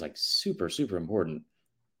senior year is like super, super important.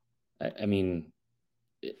 I mean,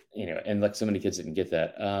 and like so many kids didn't get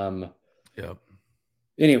that. Yep.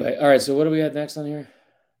 Anyway, all right. So what do we have next on here?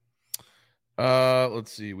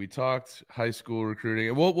 Let's see. We talked high school recruiting,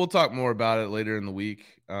 and we'll talk more about it later in the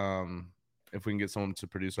week. If we can get someone to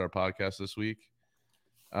produce our podcast this week.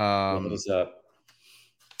 What's up?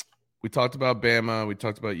 We talked about Bama. We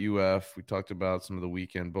talked about UF. We talked about some of the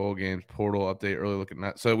weekend bowl games, portal update, early look at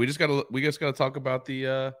that. So we just got to talk about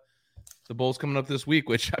the bowls coming up this week.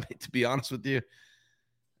 Which, I mean, to be honest with you,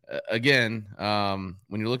 again,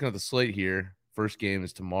 when you're looking at the slate here, first game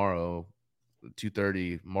is tomorrow,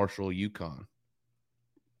 2:30, Marshall, UConn.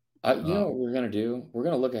 You know what we're gonna do? We're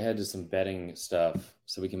gonna look ahead to some betting stuff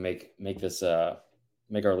so we can make this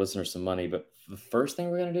make our listeners some money. But the first thing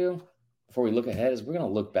we're gonna do before we look ahead is we're gonna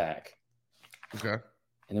look back. Okay.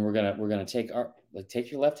 And then we're gonna take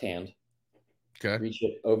your left hand. Okay. Reach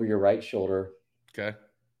it over your right shoulder. Okay.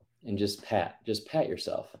 And just pat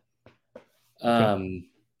yourself. Okay.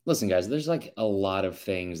 Listen, guys, there's like a lot of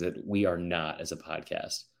things that we are not as a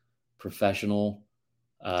podcast. Professional,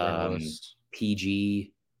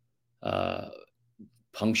 PG,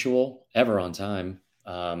 punctual, ever on time,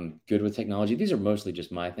 good with technology. These are mostly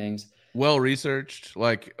just my things. Well researched.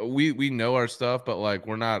 Like we know our stuff, but like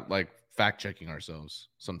we're not like fact checking ourselves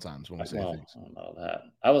sometimes when we say things. I don't know that.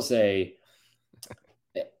 I will say,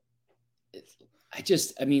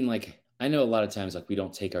 I know a lot of times like we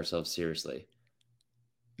don't take ourselves seriously.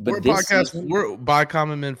 But we're a podcast. We're by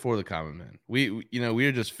common men for the common men. We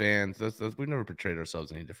are just fans. We've never portrayed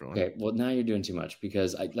ourselves any differently. Okay, well now you're doing too much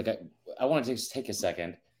because I want to take a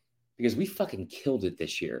second because we fucking killed it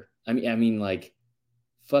this year. I mean like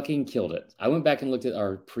fucking killed it. I went back and looked at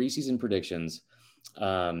our preseason predictions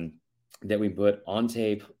that we put on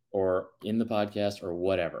tape or in the podcast or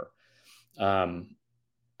whatever.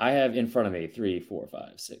 I have in front of me 3, 4,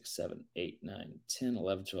 5, 6, 7, 8, 9, 10,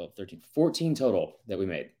 11, 12, 13, 14 total that we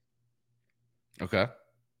made. Okay.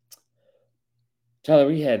 Tyler,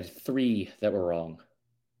 we had 3 that were wrong.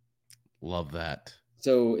 Love that.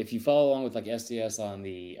 So if you follow along with like SDS on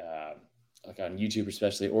the like on YouTube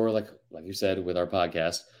especially, or like you said with our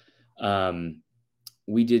podcast,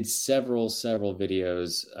 we did several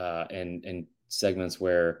videos and segments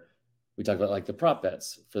where we talked about like the prop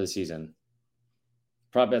bets for the season.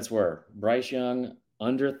 Prop bets were Bryce Young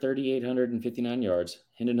under 3,859 yards,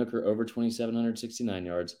 Hendon Hooker over 2,769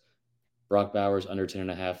 yards, Brock Bowers under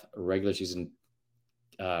 10.5 regular season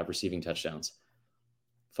receiving touchdowns.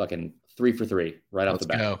 Fucking 3 for 3 right off the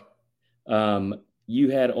bat. Go. You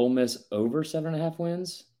had Ole Miss over 7.5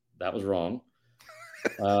 wins. That was wrong.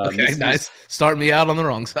 Okay, nice. Start me out on the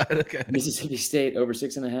wrong side. Okay. Mississippi State over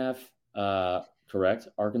 6.5. Correct.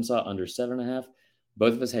 Arkansas under 7.5.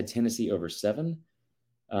 Both of us had Tennessee over 7.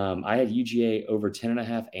 I had UGA over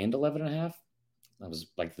 10.5 and 11.5. That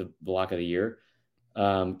was like the block of the year.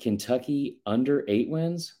 Kentucky under 8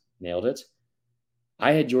 wins. Nailed it.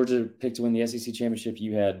 I had Georgia picked to win the SEC championship.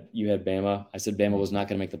 You had Bama. I said Bama was not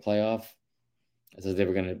going to make the playoff. I said they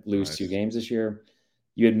were going to lose 2 games this year.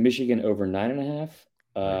 You had Michigan over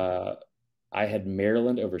 9.5. I had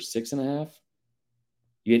Maryland over 6.5.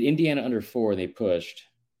 You had Indiana under 4, and they pushed.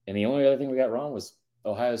 And the only other thing we got wrong was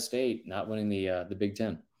Ohio State not winning the Big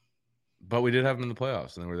Ten. But we did have them in the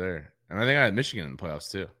playoffs, and they were there. And I think I had Michigan in the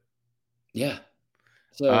playoffs too. Yeah.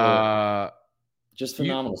 So just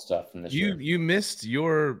phenomenal stuff from this year. You missed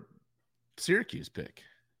your Syracuse pick.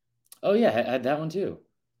 Oh yeah, I had that one too.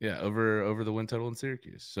 Yeah, over the win total in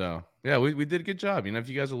Syracuse. So yeah, we did a good job. If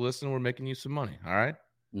you guys are listening, we're making you some money. All right.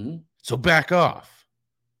 Mm-hmm. So back off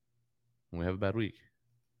when we have a bad week.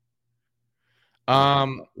 All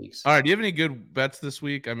right. Do you have any good bets this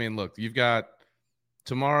week? I mean, look, you've got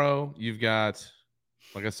tomorrow. You've got,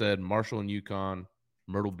 like I said, Marshall and UConn,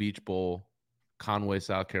 Myrtle Beach Bowl, Conway,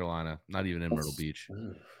 South Carolina. Not even in Myrtle Beach.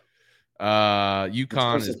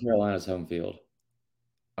 UConn is Carolina's home field.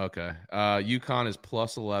 Okay. UConn is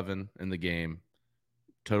plus 11 in the game.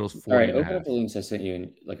 Total's 40. All right, open up the links I sent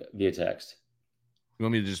you via text. You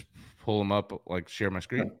want me to just pull them up, share my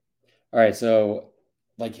screen? All right. So,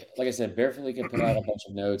 like I said, Barefoot League put out a bunch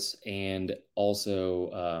of notes, and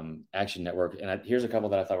also Action Network. And here's a couple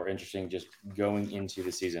that I thought were interesting just going into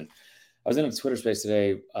the season. I was in a Twitter space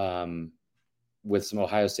today with some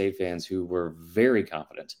Ohio State fans who were very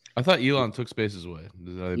confident. I thought Elon took spaces away. He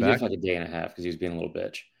did for like a day and a half because he was being a little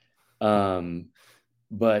bitch.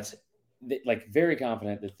 But very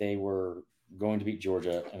confident that they were going to beat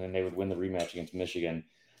Georgia and then they would win the rematch against Michigan.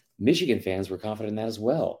 Michigan fans were confident in that as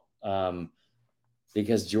well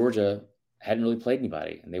because Georgia hadn't really played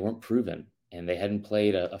anybody and they weren't proven and they hadn't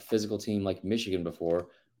played a physical team like Michigan before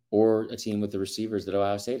or a team with the receivers that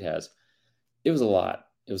Ohio State has. It was a lot.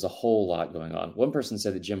 It was a whole lot going on. One person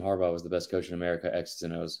said that Jim Harbaugh was the best coach in America, X's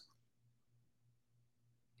and O's.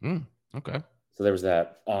 Okay. So there was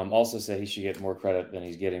that. Also said he should get more credit than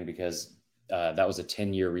he's getting because that was a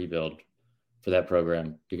 10-year rebuild for that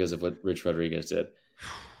program because of what Rich Rodriguez did.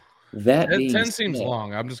 That 10 seems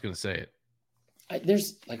long. I'm just going to say it.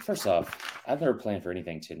 First off, I've never planned for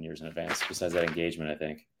anything 10 years in advance besides that engagement, I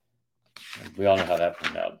think. We all know how that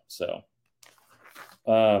turned out. So,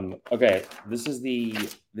 okay, these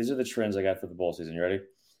are the trends I got for the bowl season. You ready?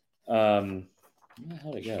 Where the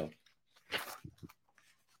hell did it go?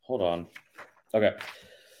 Hold on. Okay.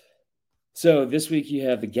 So this week you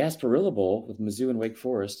have the Gasparilla Bowl with Mizzou and Wake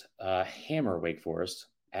Forest. Hammer Wake Forest.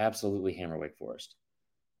 Absolutely hammer Wake Forest.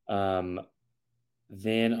 So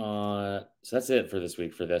that's it for this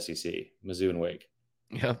week for the SEC. Mizzou and Wake.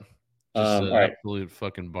 Yep. Just an absolute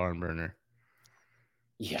fucking barn burner.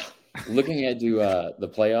 Yeah. Looking at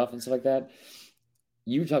the playoff and stuff like that.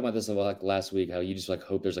 You were talking about this last week, how you just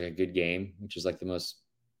hope there's a good game, which is the most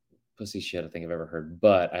pussy shit I think I've ever heard.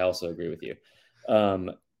 But I also agree with you.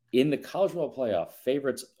 In the College World Playoff,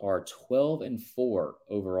 favorites are 12-4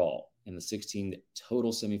 overall in the 16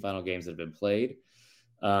 total semifinal games that have been played.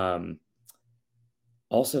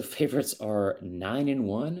 Also, favorites are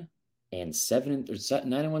 9-1 and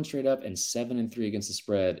 9-1 straight up and 7-3 against the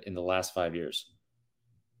spread in the last 5 years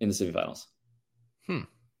in the semifinals.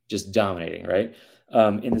 Just dominating, right?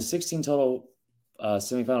 In the 16 total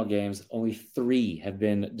semifinal games, only 3 have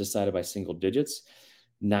been decided by single digits.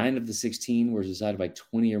 9 of the 16 were decided by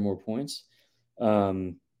 20 or more points.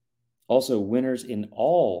 Also, winners in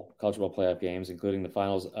all College World Playoff games, including the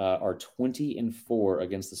finals, are 20-4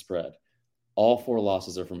 against the spread. All 4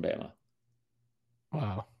 losses are from Bama.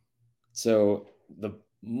 Wow. So the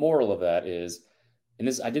moral of that is,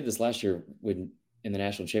 I did this last year in the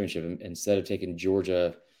national championship. Instead of taking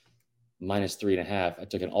Georgia -3.5, I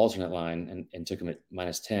took an alternate line and took them at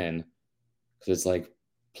 -10 because it's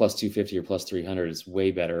plus 250 or plus 300. It's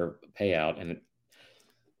way better payout and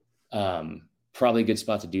probably a good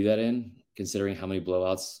spot to do that in, considering how many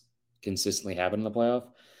blowouts consistently happen in the playoff.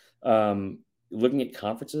 Looking at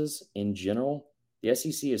conferences in general, the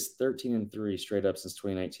SEC is 13-3 straight up since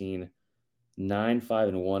 2019,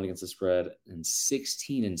 9-5-1 against the spread, and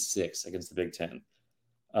 16-6 against the Big Ten.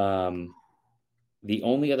 The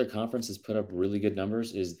only other conference that's put up really good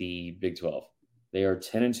numbers is the Big 12. They are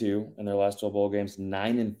 10-2 in their last 12 bowl games,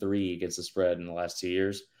 9-3 against the spread in the last 2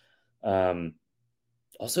 years.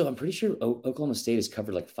 Also, I'm pretty sure Oklahoma State has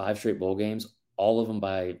covered 5 straight bowl games, all of them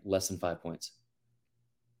by less than 5 points.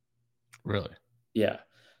 Really? Yeah.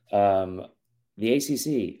 The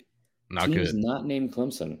ACC Not teams good. not named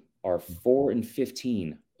Clemson are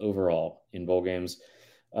 4-15 overall in bowl games,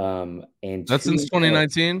 and That's two since and 12.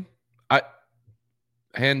 2019. I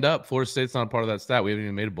hand up. Florida State's not a part of that stat. We haven't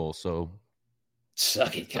even made a bowl, so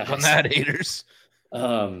Suck it, suck on guys. that, haters.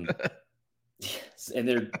 Um, and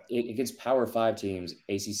they're against Power Five teams.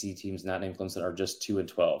 ACC teams not named Clemson are just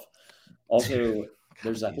 2-12. Also,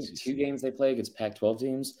 there's I think 2 games they play against Pac-12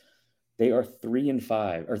 teams. They are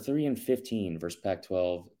 3-5 or 3-15 versus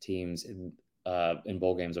Pac-12 teams in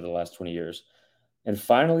bowl games over the last 20 years. And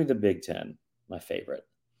finally, the Big Ten, my favorite.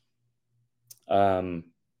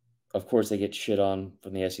 Of course, they get shit on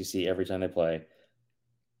from the SEC every time they play.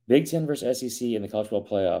 Big Ten versus SEC in the College Football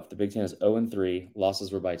Playoff. The Big Ten is 0-3.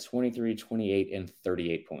 Losses were by 23, 28, and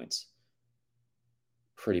 38 points.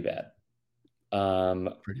 Pretty bad.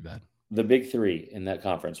 Pretty bad. The big three in that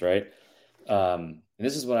conference, right? And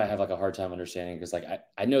this is what I have like a hard time understanding because like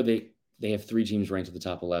I know they have 3 teams ranked at the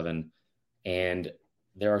top 11, and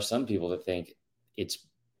there are some people that think it's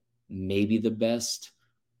maybe the best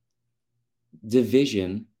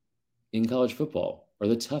division in college football or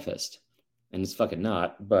the toughest, and it's fucking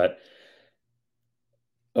not. But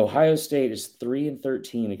Ohio State is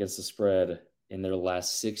 3-13 against the spread in their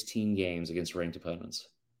last 16 games against ranked opponents.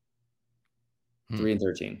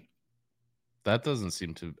 3-13. That doesn't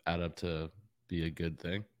seem to add up to be a good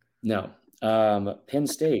thing. No. Penn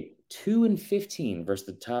State 2-15 versus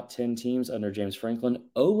the top 10 teams under James Franklin.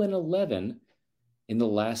 0-11 in the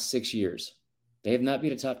last 6 years. They have not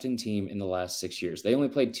beat a top 10 team in the last 6 years. They only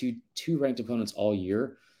played two ranked opponents all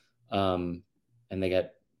year, and they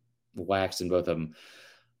got waxed in both of them.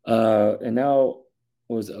 And now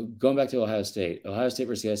going back to Ohio State. Ohio State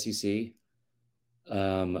versus the SEC.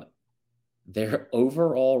 Their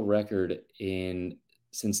overall record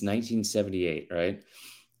since 1978, right?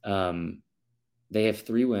 They have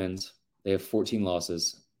 3 wins, they have 14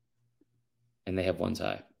 losses, and they have 1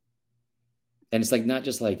 tie. And it's like not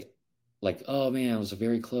just like, oh man, it was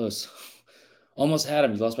very close. Almost had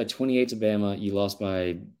them. You lost by 28 to Bama. You lost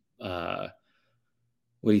by what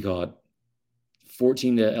do you call it?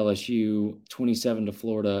 14 to LSU, 27 to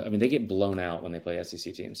Florida. I mean, they get blown out when they play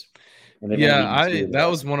SEC teams. And That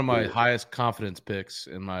was one of my highest confidence picks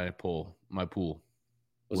in my pool.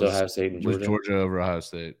 Was Ohio State and Georgia? Was Georgia over Ohio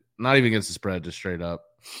State. Not even against the spread, just straight up.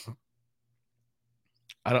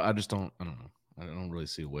 I don't know. I don't really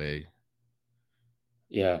see a way.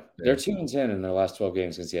 Yeah. They're 2-10 in their last 12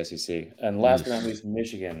 games against the SEC. And last but not least,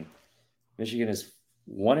 Michigan. Michigan is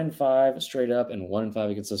 1-5 straight up and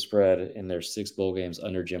 1-5 against the spread in their 6 bowl games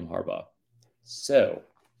under Jim Harbaugh. So,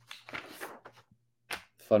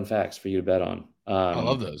 fun facts for you to bet on. I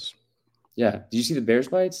love those. Yeah. Did you see the Bears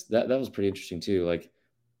bites? That was pretty interesting too. Like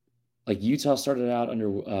Utah started out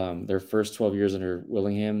under their first 12 years under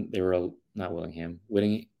Willingham. They were not Willingham,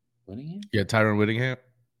 Whittingham. Yeah, Tyron Whittingham.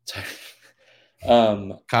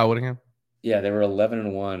 Kyle Whittingham. Yeah, they were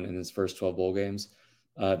 11-1 in his first 12 bowl games.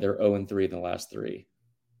 They're 0-3 in the last 3.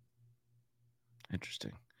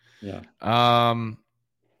 Interesting. Yeah.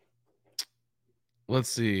 Let's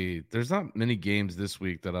see. There's not many games this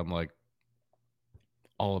week that I'm like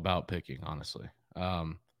all about picking, honestly.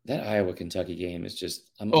 That Iowa-Kentucky game is just,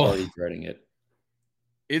 I'm already dreading it.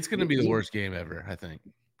 It's going to be the worst game ever, I think.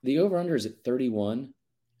 The over-under is at 31.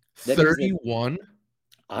 31?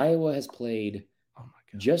 Iowa has played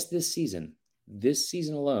just this season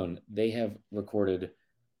alone, they have recorded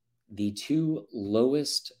the 2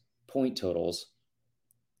 lowest point totals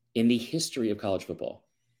in the history of college football.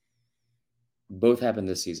 Both happened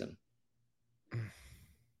this season.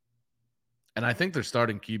 And I think they're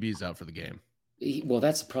starting QBs out for the game. Well,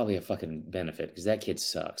 that's probably a fucking benefit because that kid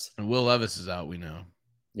sucks. And Will Levis is out, we know.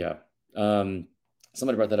 Yeah.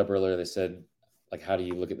 Somebody brought that up earlier. They said, like, how do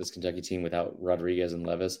you look at this Kentucky team without Rodriguez and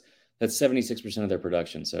Levis? That's 76% of their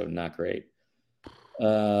production, so not great.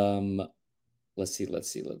 Let's see.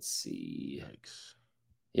 Yikes.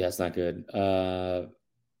 Yeah, it's not good.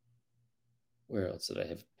 Where else did I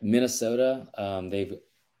have? Minnesota. They've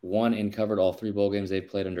won and covered all 3 bowl games they've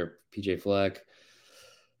played under PJ Fleck.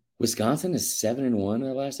 Wisconsin is 7-1 in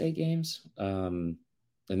their last 8 games. And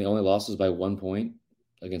the only loss was by 1 point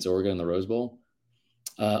against Oregon in the Rose Bowl.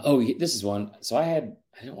 This is one. So I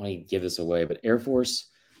don't want to give this away, but Air Force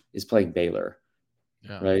is playing Baylor.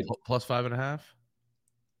 Yeah. Right. Plus 5.5.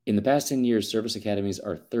 In the past 10 years, service academies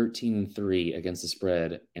are 13-3 against the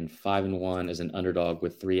spread and 5-1 as an underdog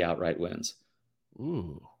with 3 outright wins.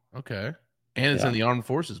 Ooh, okay. And it's in the Armed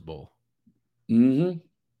Forces Bowl. Mm-hmm.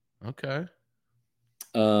 Okay.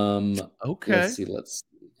 Okay. Let's see.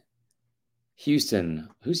 Houston.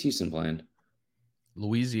 Who's Houston playing?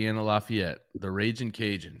 Louisiana Lafayette, the Raging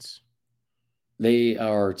Cajuns. They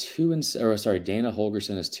are 2-7. Dana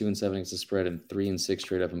Holgerson is 2-7 against the spread and 3-6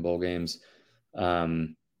 straight up in bowl games.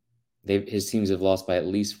 His teams have lost by at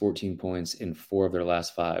least 14 points in 4 of their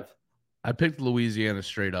last 5. I picked Louisiana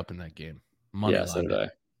straight up in that game. Yeah, so did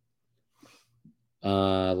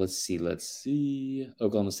I. Let's see.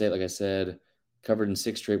 Oklahoma State, like I said, covered in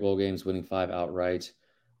 6 straight bowl games, winning 5 outright.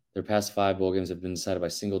 Their past 5 bowl games have been decided by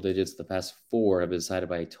single digits. The past 4 have been decided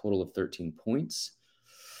by a total of 13 points.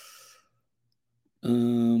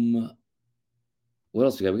 What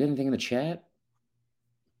else we got? We got anything in the chat?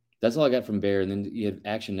 That's all I got from Bear. And then you had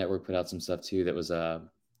Action Network put out some stuff too that was a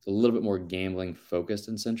little bit more gambling focused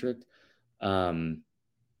and centric. Let's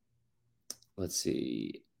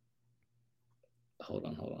see. Hold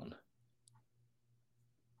on.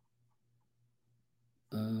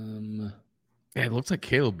 Yeah, it looks like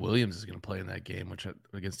Caleb Williams is going to play in that game,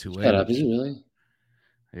 against Tulane. Shut up! Is he really?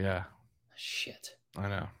 Yeah. Shit. I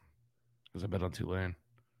know, because I bet on Tulane.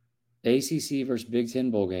 ACC versus Big Ten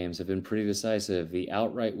bowl games have been pretty decisive. The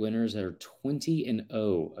outright winners are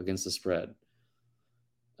 20-0 against the spread.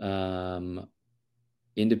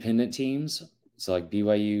 Independent teams, so like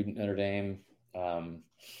BYU, Notre Dame,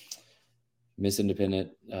 Miss Independent,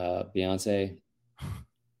 Beyonce,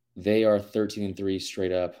 they are 13-3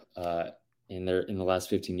 straight up in the last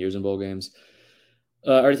 15 years in bowl games. I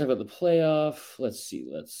already talked about the playoff. Let's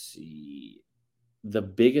see. The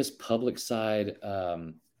biggest public side,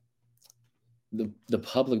 the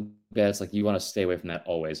public bets, like you want to stay away from that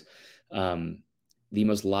always. The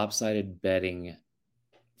most lopsided betting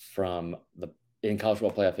in college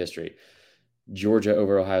football playoff history, Georgia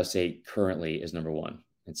over Ohio State currently is number 1.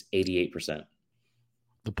 It's 88%.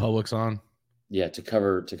 The public's on. Yeah, to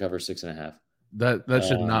cover 6.5. That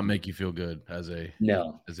should not make you feel good as a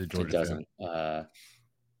Georgia it doesn't.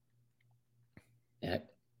 fan.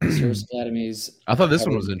 Service Academies. I thought this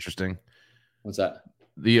one was interesting. What's that?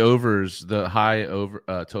 The overs, the high over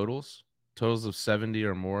totals of 70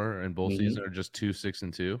 or more in bowl season are just 2, 6,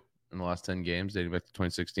 and 2 in the last 10 games dating back to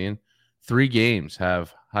 2016. 3 games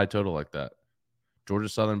have high total like that: Georgia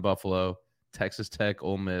Southern, Buffalo, Texas Tech,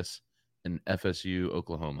 Ole Miss, and FSU,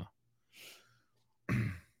 Oklahoma.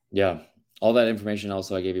 Yeah. All that information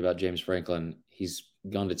also I gave you about James Franklin. He's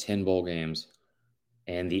gone to 10 bowl games,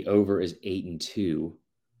 and the over is 8-2.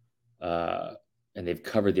 And they've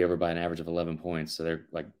covered the over by an average of 11 points. So they're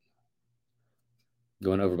like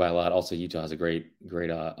going over by a lot. Also, Utah has a great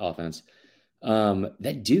offense.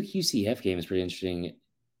 That Duke UCF game is pretty interesting.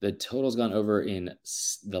 The total's gone over in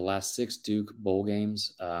the last 6 Duke bowl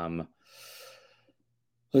games.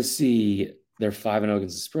 Let's see. They're 5-0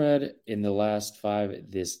 against the spread in the last 5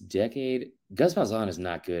 this decade. Gus Malzahn is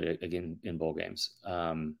not good again in bowl games.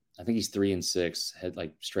 I think he's 3-6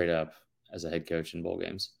 like straight up as a head coach in bowl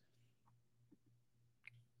games.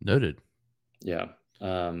 Noted. Yeah.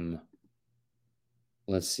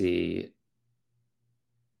 Let's see.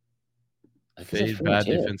 Fade bad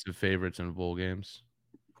defensive favorites in bowl games.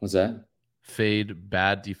 What's that? Fade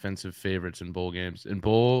bad defensive favorites in bowl games. In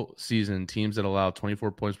bowl season, teams that allow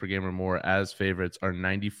 24 points per game or more as favorites are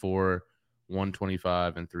 94,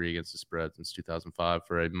 125, and 3 against the spread since 2005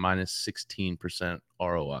 for a minus 16%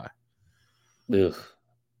 ROI. Ugh.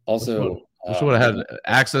 Also, I wish I would have had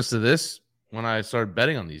access to this when I started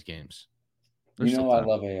betting on these games. There's I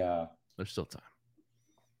love there's still time.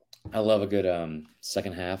 I love a good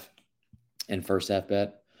second half and first half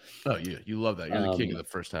bet. Oh, yeah, you love that. You're the king of the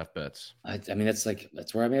first half bets. I mean, that's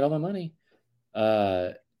where I made all my money.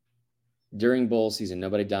 During bowl season,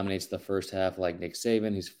 nobody dominates the first half like Nick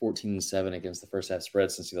Saban, who's 14-7 against the first half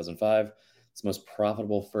spread since 2005. It's the most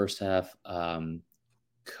profitable first half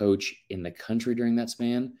coach in the country during that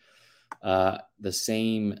span. The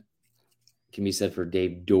same can be said for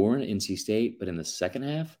Dave Dorn, NC State, but in the second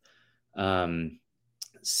half,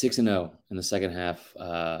 6-0 in the second half.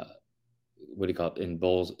 What do you call it in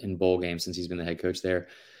bowl games since he's been the head coach there.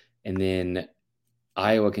 And then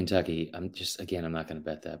Iowa, Kentucky. I'm not going to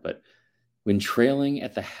bet that, but when trailing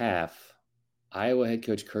at the half, Iowa head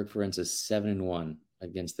coach Kirk Ferentz is 7-1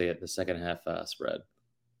 against the second half spread.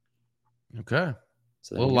 Okay.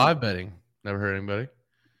 So live betting. Never heard anybody.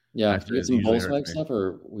 Yeah. Actually, you get some bowl swag stuff, or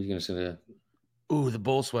are we just going to? Ooh, the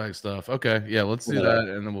bowl swag stuff. Okay. Yeah, let's do that,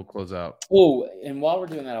 and then we'll close out. Oh, and while we're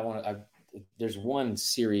doing that, there's one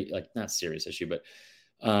not serious issue, but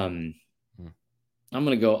I'm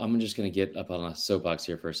just gonna get up on a soapbox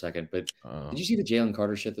here for a second. But did you see the Jalen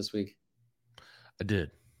Carter shit this week? I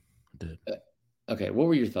did. Okay, what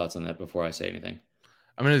were your thoughts on that before I say anything?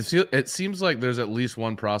 I mean, it seems like there's at least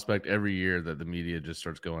one prospect every year that the media just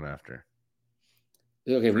starts going after.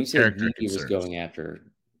 Okay, when you say character media was concerns. going after,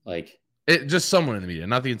 like Just someone in the media,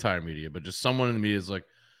 not the entire media, but just someone in the media is like,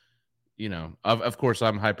 of course,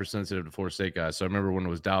 I'm hypersensitive to Florida State guys. So I remember when it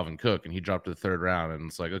was Dalvin Cook and he dropped to the third round, and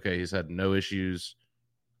it's like, okay, he's had no issues.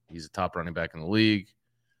 He's a top running back in the league.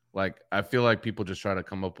 Like, I feel like people just try to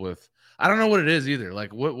come up with, I don't know what it is either.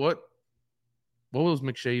 Like, what was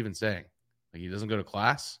McShay even saying? Like, he doesn't go to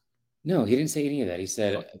class? no, he didn't say any of that. He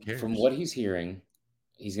said Fucking from cares. what he's hearing,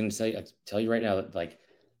 he's going to tell you right now that like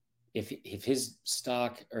if his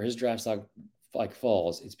stock or his draft stock like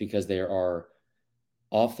falls, it's because there are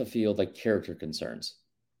off the field like character concerns.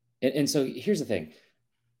 And so here's the thing.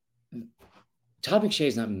 Todd McShay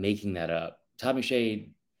is not making that up. Todd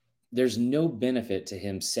McShay, there's no benefit to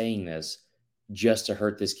him saying this just to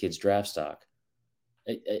hurt this kid's draft stock.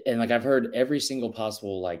 And like I've heard every single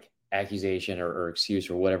possible like accusation or excuse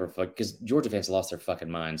or whatever, because Georgia fans lost their fucking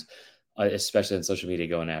minds, especially on social media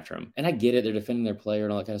going after him. And I get it; they're defending their player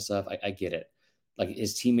and all that kind of stuff. I get it. Like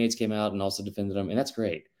his teammates came out and also defended him, and that's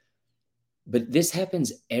great. But this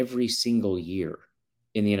happens every single year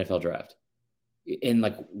in the NFL draft. And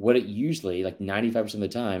like what it usually like 95% of the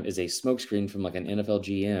time is a smokescreen from like an NFL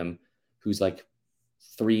GM who's like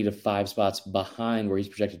 3 to 5 spots behind where he's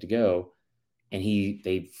projected to go, and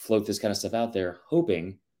they float this kind of stuff out there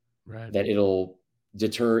hoping that it'll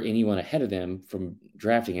deter anyone ahead of them from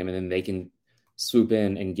drafting him, and then they can swoop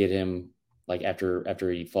in and get him like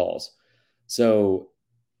after he falls. So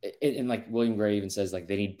and like William Gray even says like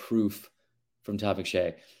they need proof from Todd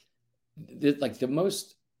McShay. Like the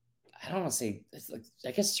most, I don't want to say, it's like,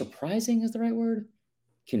 I guess surprising is the right word,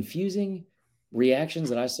 confusing reactions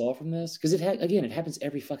that I saw from this, because it happens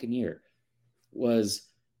every fucking year, was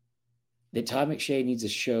that Todd McShay needs to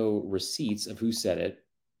show receipts of who said it,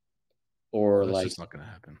 or That's like, just not going to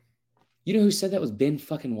happen. you know who said that was Ben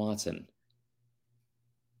fucking Watson.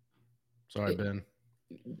 Sorry, Ben.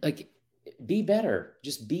 Like, be better.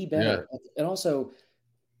 Just be better. Yeah. And also,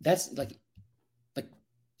 that's like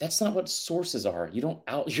that's not what sources are. You don't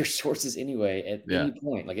out your sources anyway at any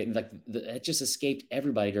point. Like it just escaped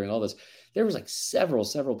everybody during all this. There was like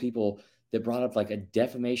several people that brought up like a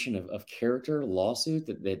defamation of character lawsuit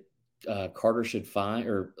that Carter should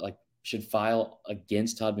file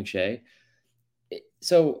against Todd McShay.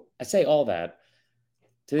 So I say all that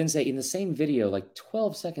to then say in the same video, like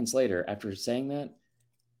 12 seconds later, after saying that,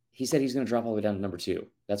 he said he's going to drop all the way down to number 2.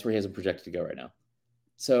 That's where he has him projected to go right now.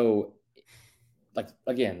 So, like,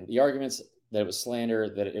 again, the arguments that it was slander,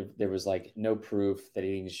 that there was like no proof, that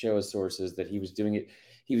he didn't show his sources, that he was doing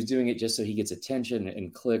it just so he gets attention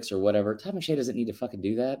and clicks or whatever. Todd McShay doesn't need to fucking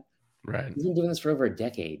do that. Right. He's been doing this for over a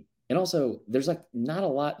decade. And also, there's like not a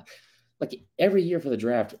lot, like every year for the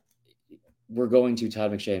draft, we're going to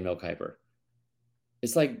Todd McShay and Mel Kiper.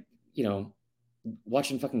 It's like,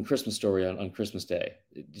 watching fucking Christmas Story on Christmas Day.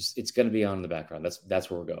 It's going to be on in the background. That's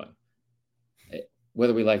where we're going,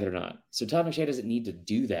 whether we like it or not. So Todd McShay doesn't need to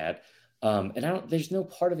do that. And there's no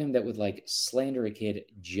part of him that would like slander a kid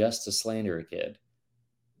just to slander a kid.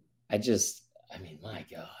 My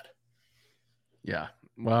God. Yeah.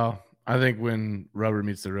 Well, I think when rubber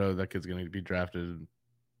meets the road, that kid's going to be drafted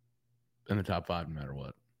in the top 5 no matter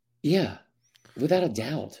what. Yeah, without a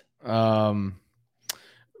doubt.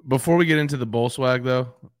 Before we get into the bowl swag,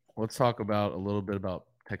 though, let's talk about a little bit about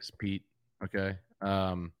Texas Pete. Okay.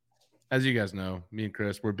 As you guys know, me and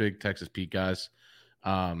Chris, we're big Texas Pete guys.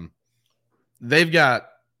 They've got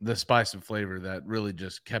the spice and flavor that really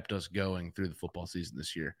just kept us going through the football season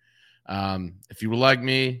this year. If you were like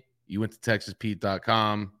me, you went to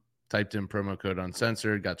TexasPete.com, typed in promo code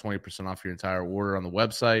uncensored, got 20% off your entire order on the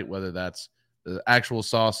website, whether that's the actual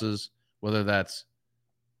sauces, whether that's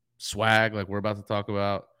swag like we're about to talk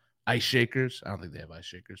about, ice shakers. I don't think they have ice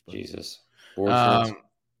shakers, but Jesus.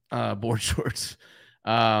 Board shorts.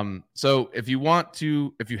 So if you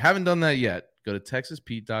haven't done that yet, go to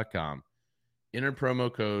TexasPete.com, enter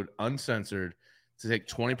promo code uncensored to take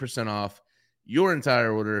 20% off your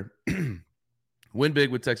entire order. Win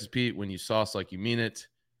big with Texas Pete when you sauce like you mean it.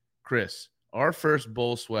 Chris, our first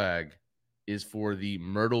bowl swag is for the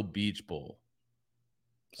Myrtle Beach Bowl.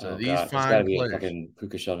 So fine gotta be players, a fucking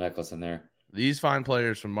puka shell necklace in there. These fine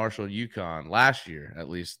players from Marshall, UConn, last year at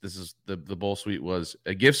least. This is the bowl suite was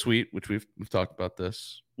a gift suite, which we've talked about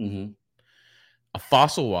this. Mm-hmm. A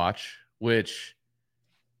fossil watch, which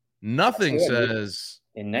nothing says.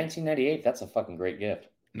 In 1998, that's a fucking great gift.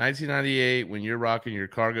 1998, when you're rocking your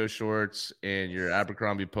cargo shorts and your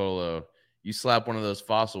Abercrombie polo, you slap one of those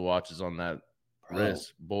fossil watches on that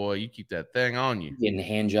wrist, boy, you keep that thing on you. Getting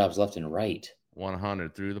hand jobs left and right.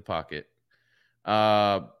 100 through the pocket.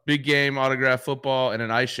 Big game, autograph football, and an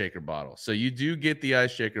ice shaker bottle. So you do get the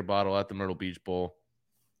ice shaker bottle at the Myrtle Beach Bowl.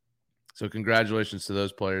 So congratulations to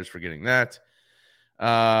those players for getting that.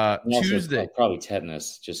 And also, Tuesday. probably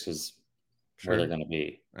tetanus, just because where they're Sure. going to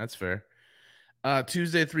be. That's fair.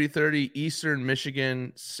 Tuesday, 3:30, Eastern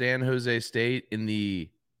Michigan, San Jose State in the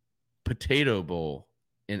Potato Bowl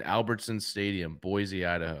in Albertson Stadium, Boise,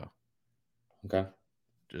 Idaho. Okay.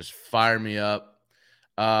 Just fire me up.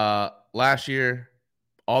 Last year,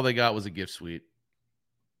 all they got was a gift suite.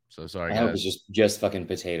 So sorry, I hope guys. it's just fucking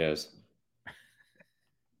potatoes.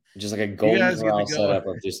 Just like a You golden guys get to corral go. setup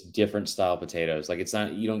of just different style potatoes. Like it's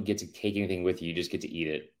not, you don't get to take anything with you. You just get to eat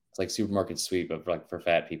it. It's like supermarket sweep of like for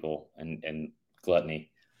fat people and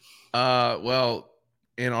gluttony. Well,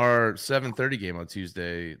 in our 7:30 game on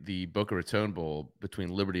Tuesday, the Boca Raton Bowl between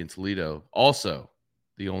Liberty and Toledo, also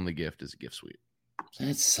the only gift is a gift suite.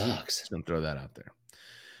 That sucks. Just gonna throw that out there.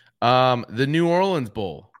 The New Orleans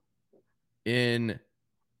Bowl in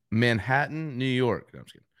Manhattan, New York. No, I'm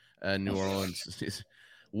just kidding. New Orleans,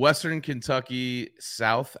 Western Kentucky,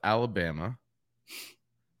 South Alabama.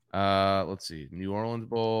 Let's see. New Orleans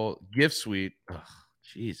Bowl, gift suite. Ugh,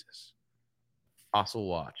 Jesus. Fossil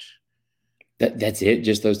watch. That's it?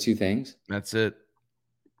 Just those two things? That's it.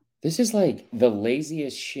 This is like the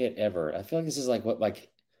laziest shit ever. I feel like this is like what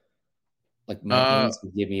like my aunts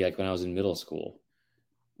would give me like when I was in middle school.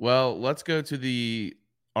 Well, let's go to the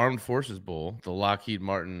Armed Forces Bowl, the Lockheed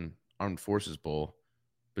Martin Armed Forces Bowl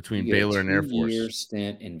between Baylor and Air Force. 2-year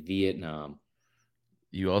stint in Vietnam.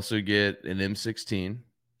 You also get an M16.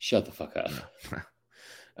 Shut the fuck up.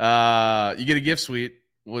 You get a gift suite,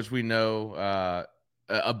 which we know,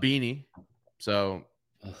 a beanie. So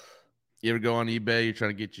you ever go on eBay, you're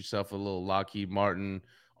trying to get yourself a little Lockheed Martin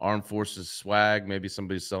Armed Forces swag. Maybe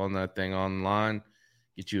somebody's selling that thing online.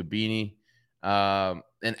 Get you a beanie.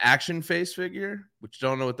 An action face figure, which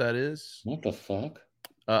don't know what that is. What the fuck?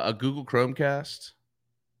 A Google Chromecast,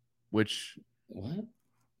 which what?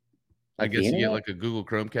 I guess you get like a Google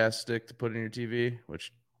Chromecast stick to put in your TV,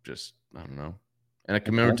 which just I don't know. And a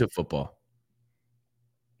commemorative football.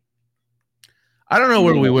 I don't know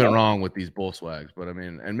where we went wrong with these bowl swags, but I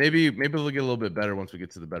mean, and maybe they'll get a little bit better once we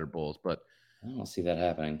get to the better bowls. But I don't see that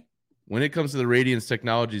happening. When it comes to the Radiance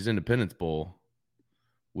Technologies Independence Bowl,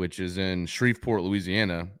 which is in Shreveport,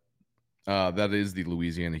 Louisiana, that is the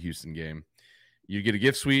Louisiana-Houston game. You get a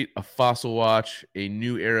gift suite, a Fossil watch, a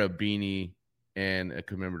New Era beanie, and a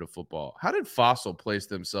commemorative football. How did Fossil place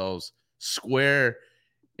themselves square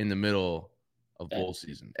in the middle of bowl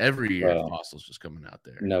season? Every year, Fossil's just coming out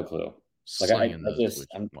there. No clue. Like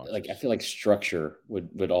I feel like structure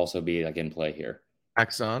would also be like in play here.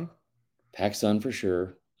 PacSun for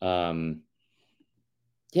sure.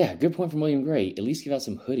 Yeah, good point from William Gray. At least give out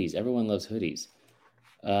some hoodies. Everyone loves hoodies.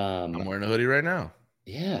 I'm wearing a hoodie right now.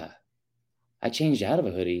 Yeah, I changed out of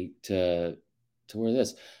a hoodie to wear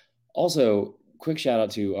this. Also, quick shout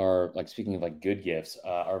out to our speaking of good gifts,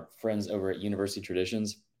 our friends over at University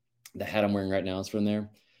Traditions. The hat I'm wearing right now is from there.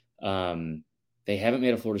 They haven't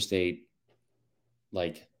made a Florida State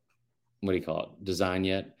design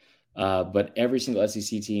yet. But every single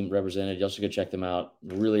SEC team represented. Y'all should go check them out.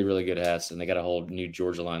 Really, really good hats. And they got a whole new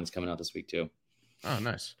Georgia line that's coming out this week too. Oh,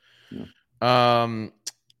 nice. Yeah.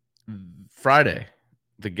 Friday,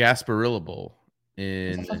 the Gasparilla Bowl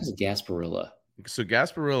What the fuck is a Gasparilla? So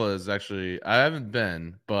Gasparilla is actually, I haven't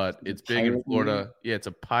been, but it's big in Florida. Movie? Yeah, it's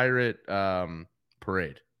a pirate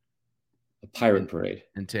parade. A pirate parade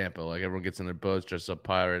in Tampa. Like everyone gets in their boats, dressed up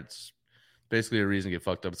pirates. Basically a reason to get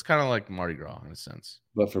fucked up. It's kind of like Mardi Gras in a sense.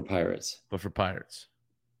 But for pirates.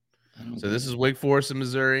 So this is Wake Forest in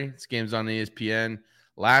Missouri. This game's on ESPN.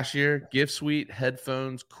 Last year, gift suite,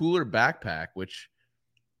 headphones, cooler backpack, which,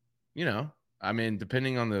 I mean,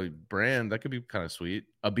 depending on the brand, that could be kind of sweet.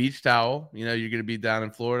 A beach towel. You're going to be down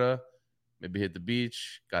in Florida. Maybe hit the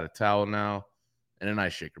beach. Got a towel now. And an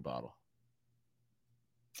ice shaker bottle.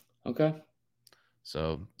 Okay.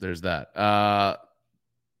 So there's that.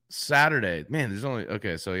 Saturday, man, there's only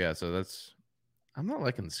so that's I'm not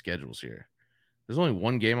liking the schedules here. There's only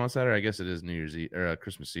one game on Saturday. I guess it is New Year's Eve or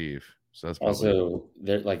Christmas Eve. So that's also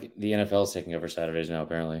they're the NFL is taking over Saturdays now,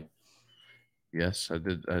 apparently. Yes, I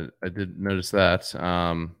did notice that.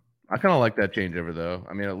 I kind of like that changeover though.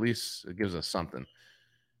 I mean, at least it gives us something.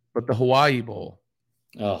 But the Hawaii Bowl,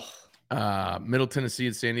 Middle Tennessee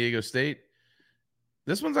and San Diego State.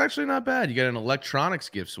 This one's actually not bad. You get an electronics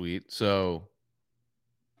gift suite, so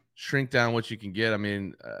shrink down what you can get. I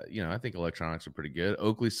mean, I think electronics are pretty good.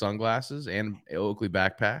 Oakley sunglasses and Oakley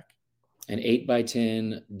backpack. An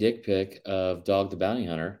 8x10 dick pic of Dog the Bounty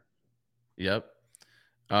Hunter. Yep.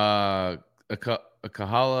 A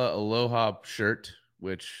Kahala Aloha shirt,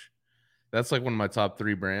 which that's like one of my top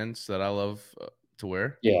 3 brands that I love to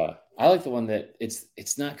wear. Yeah. I like the one that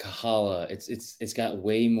it's not Kahala. It's got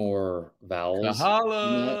way more vowels.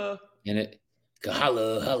 Kahala. And it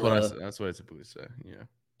Kahala. That's what I typically say. Yeah.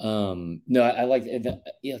 No, I like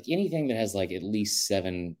anything that has like at least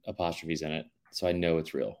 7 apostrophes in it, so I know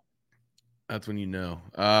it's real. That's when you know.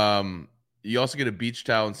 You also get a beach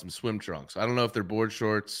towel and some swim trunks. I don't know if they're board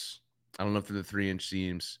shorts. I don't know if they're the 3-inch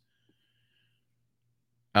seams.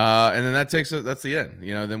 And then that's the end.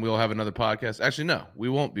 Then we'll have another podcast. Actually, no, we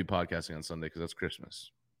won't be podcasting on Sunday because that's Christmas.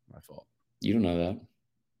 My fault. You don't know that.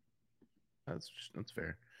 That's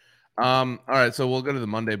fair. All right, so we'll go to the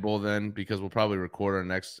Monday Bowl then, because we'll probably record our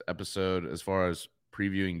next episode as far as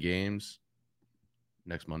previewing games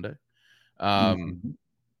next Monday.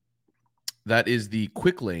 That is the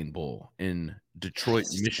Quick Lane Bowl in Detroit,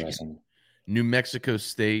 Michigan. Depressing. New Mexico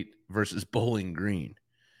State versus Bowling Green.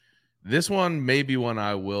 This one may be one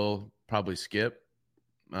I will probably skip.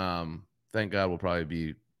 Thank God we'll probably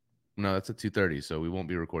be – no, that's at 2:30, so we won't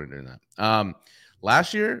be recording during that.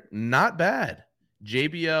 Last year, not bad.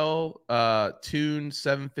 JBL Tune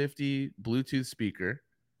 750 Bluetooth speaker.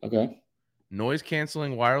 Okay.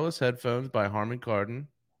 Noise-canceling wireless headphones by Harman Kardon.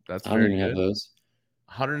 That's very good. I don't even have those.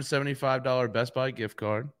 $175 Best Buy gift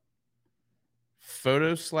card.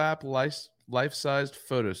 Photo Slap life-sized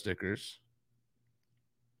photo stickers.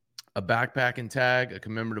 A backpack and tag, a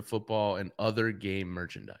commemorative football, and other game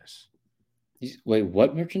merchandise. Wait,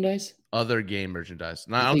 what merchandise? Other game merchandise.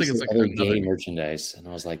 No, I don't think it's like other game merchandise. And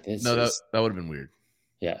I was like, this. No, that would have been weird.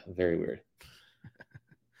 Yeah, very weird.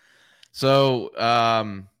 So,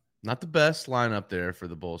 not the best lineup there for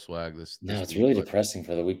the bowl swag. This it's really depressing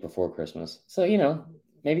for the week before Christmas. So,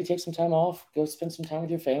 maybe take some time off, go spend some time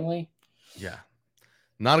with your family. Yeah.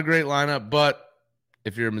 Not a great lineup, but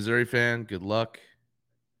if you're a Missouri fan, good luck.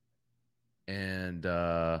 And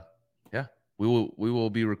we will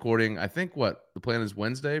be recording. I think the plan is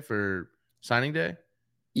Wednesday for signing day.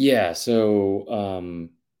 Yeah. So,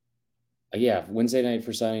 Wednesday night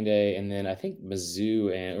for signing day. And then I think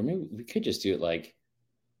Mizzou or maybe we could just do it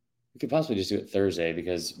we could possibly just do it Thursday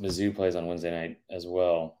because Mizzou plays on Wednesday night as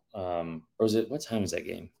well. Or is it, what time is that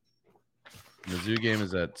game? Mizzou game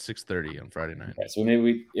is at 6:30 on Friday night. Okay, so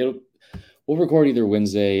maybe we'll record either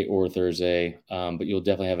Wednesday or Thursday. But you'll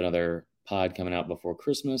definitely have another pod coming out before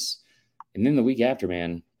Christmas. And then the week after,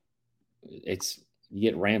 man, you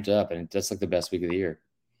get ramped up, and that's like the best week of the year.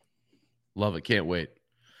 Love it. Can't wait.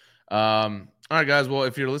 All right, guys. Well,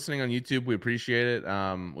 if you're listening on YouTube, we appreciate it.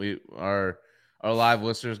 Our live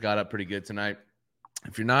listeners got up pretty good tonight.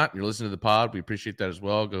 If you're not, you're listening to the pod, we appreciate that as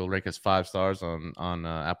well. Go rank us 5 stars on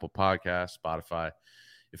Apple Podcasts, Spotify.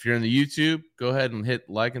 If you're in the YouTube, go ahead and hit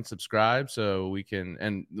like and subscribe so we can.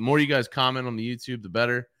 And the more you guys comment on the YouTube, the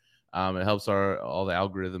better. It helps all the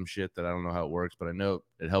algorithm shit that I don't know how it works, but I know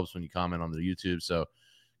it helps when you comment on the YouTube. So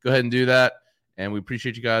go ahead and do that. And we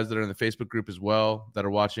appreciate you guys that are in the Facebook group as well that are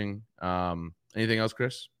watching. Anything else,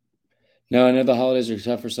 Chris? No, I know the holidays are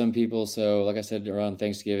tough for some people. So like I said, around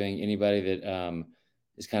Thanksgiving, anybody that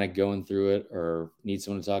is kind of going through it or needs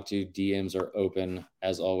someone to talk to, DMs are open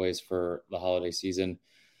as always for the holiday season.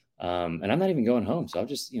 And I'm not even going home. So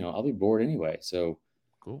I'll be bored anyway. So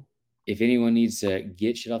cool. If anyone needs to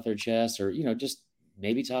get shit off their chest or, just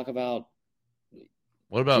maybe talk about.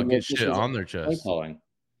 What about get shit on their chest? Calling.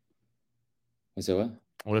 So what?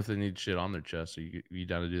 What if they need shit on their chest? Are you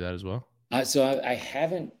down to do that as well? So I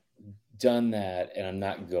haven't done that, and I'm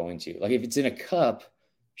not going to. Like if it's in a cup,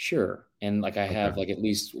 sure. And I have at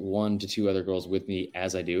least 1 to 2 other girls with me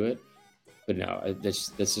as I do it. But no, that's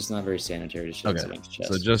just not very sanitary to shit on someone's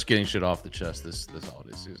chest. So just getting shit off the chest this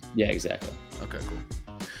holiday season. Yeah, exactly. Okay, cool.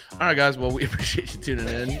 All right, guys. Well, we appreciate you tuning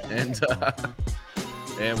in,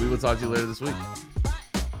 and we will talk to you later this week.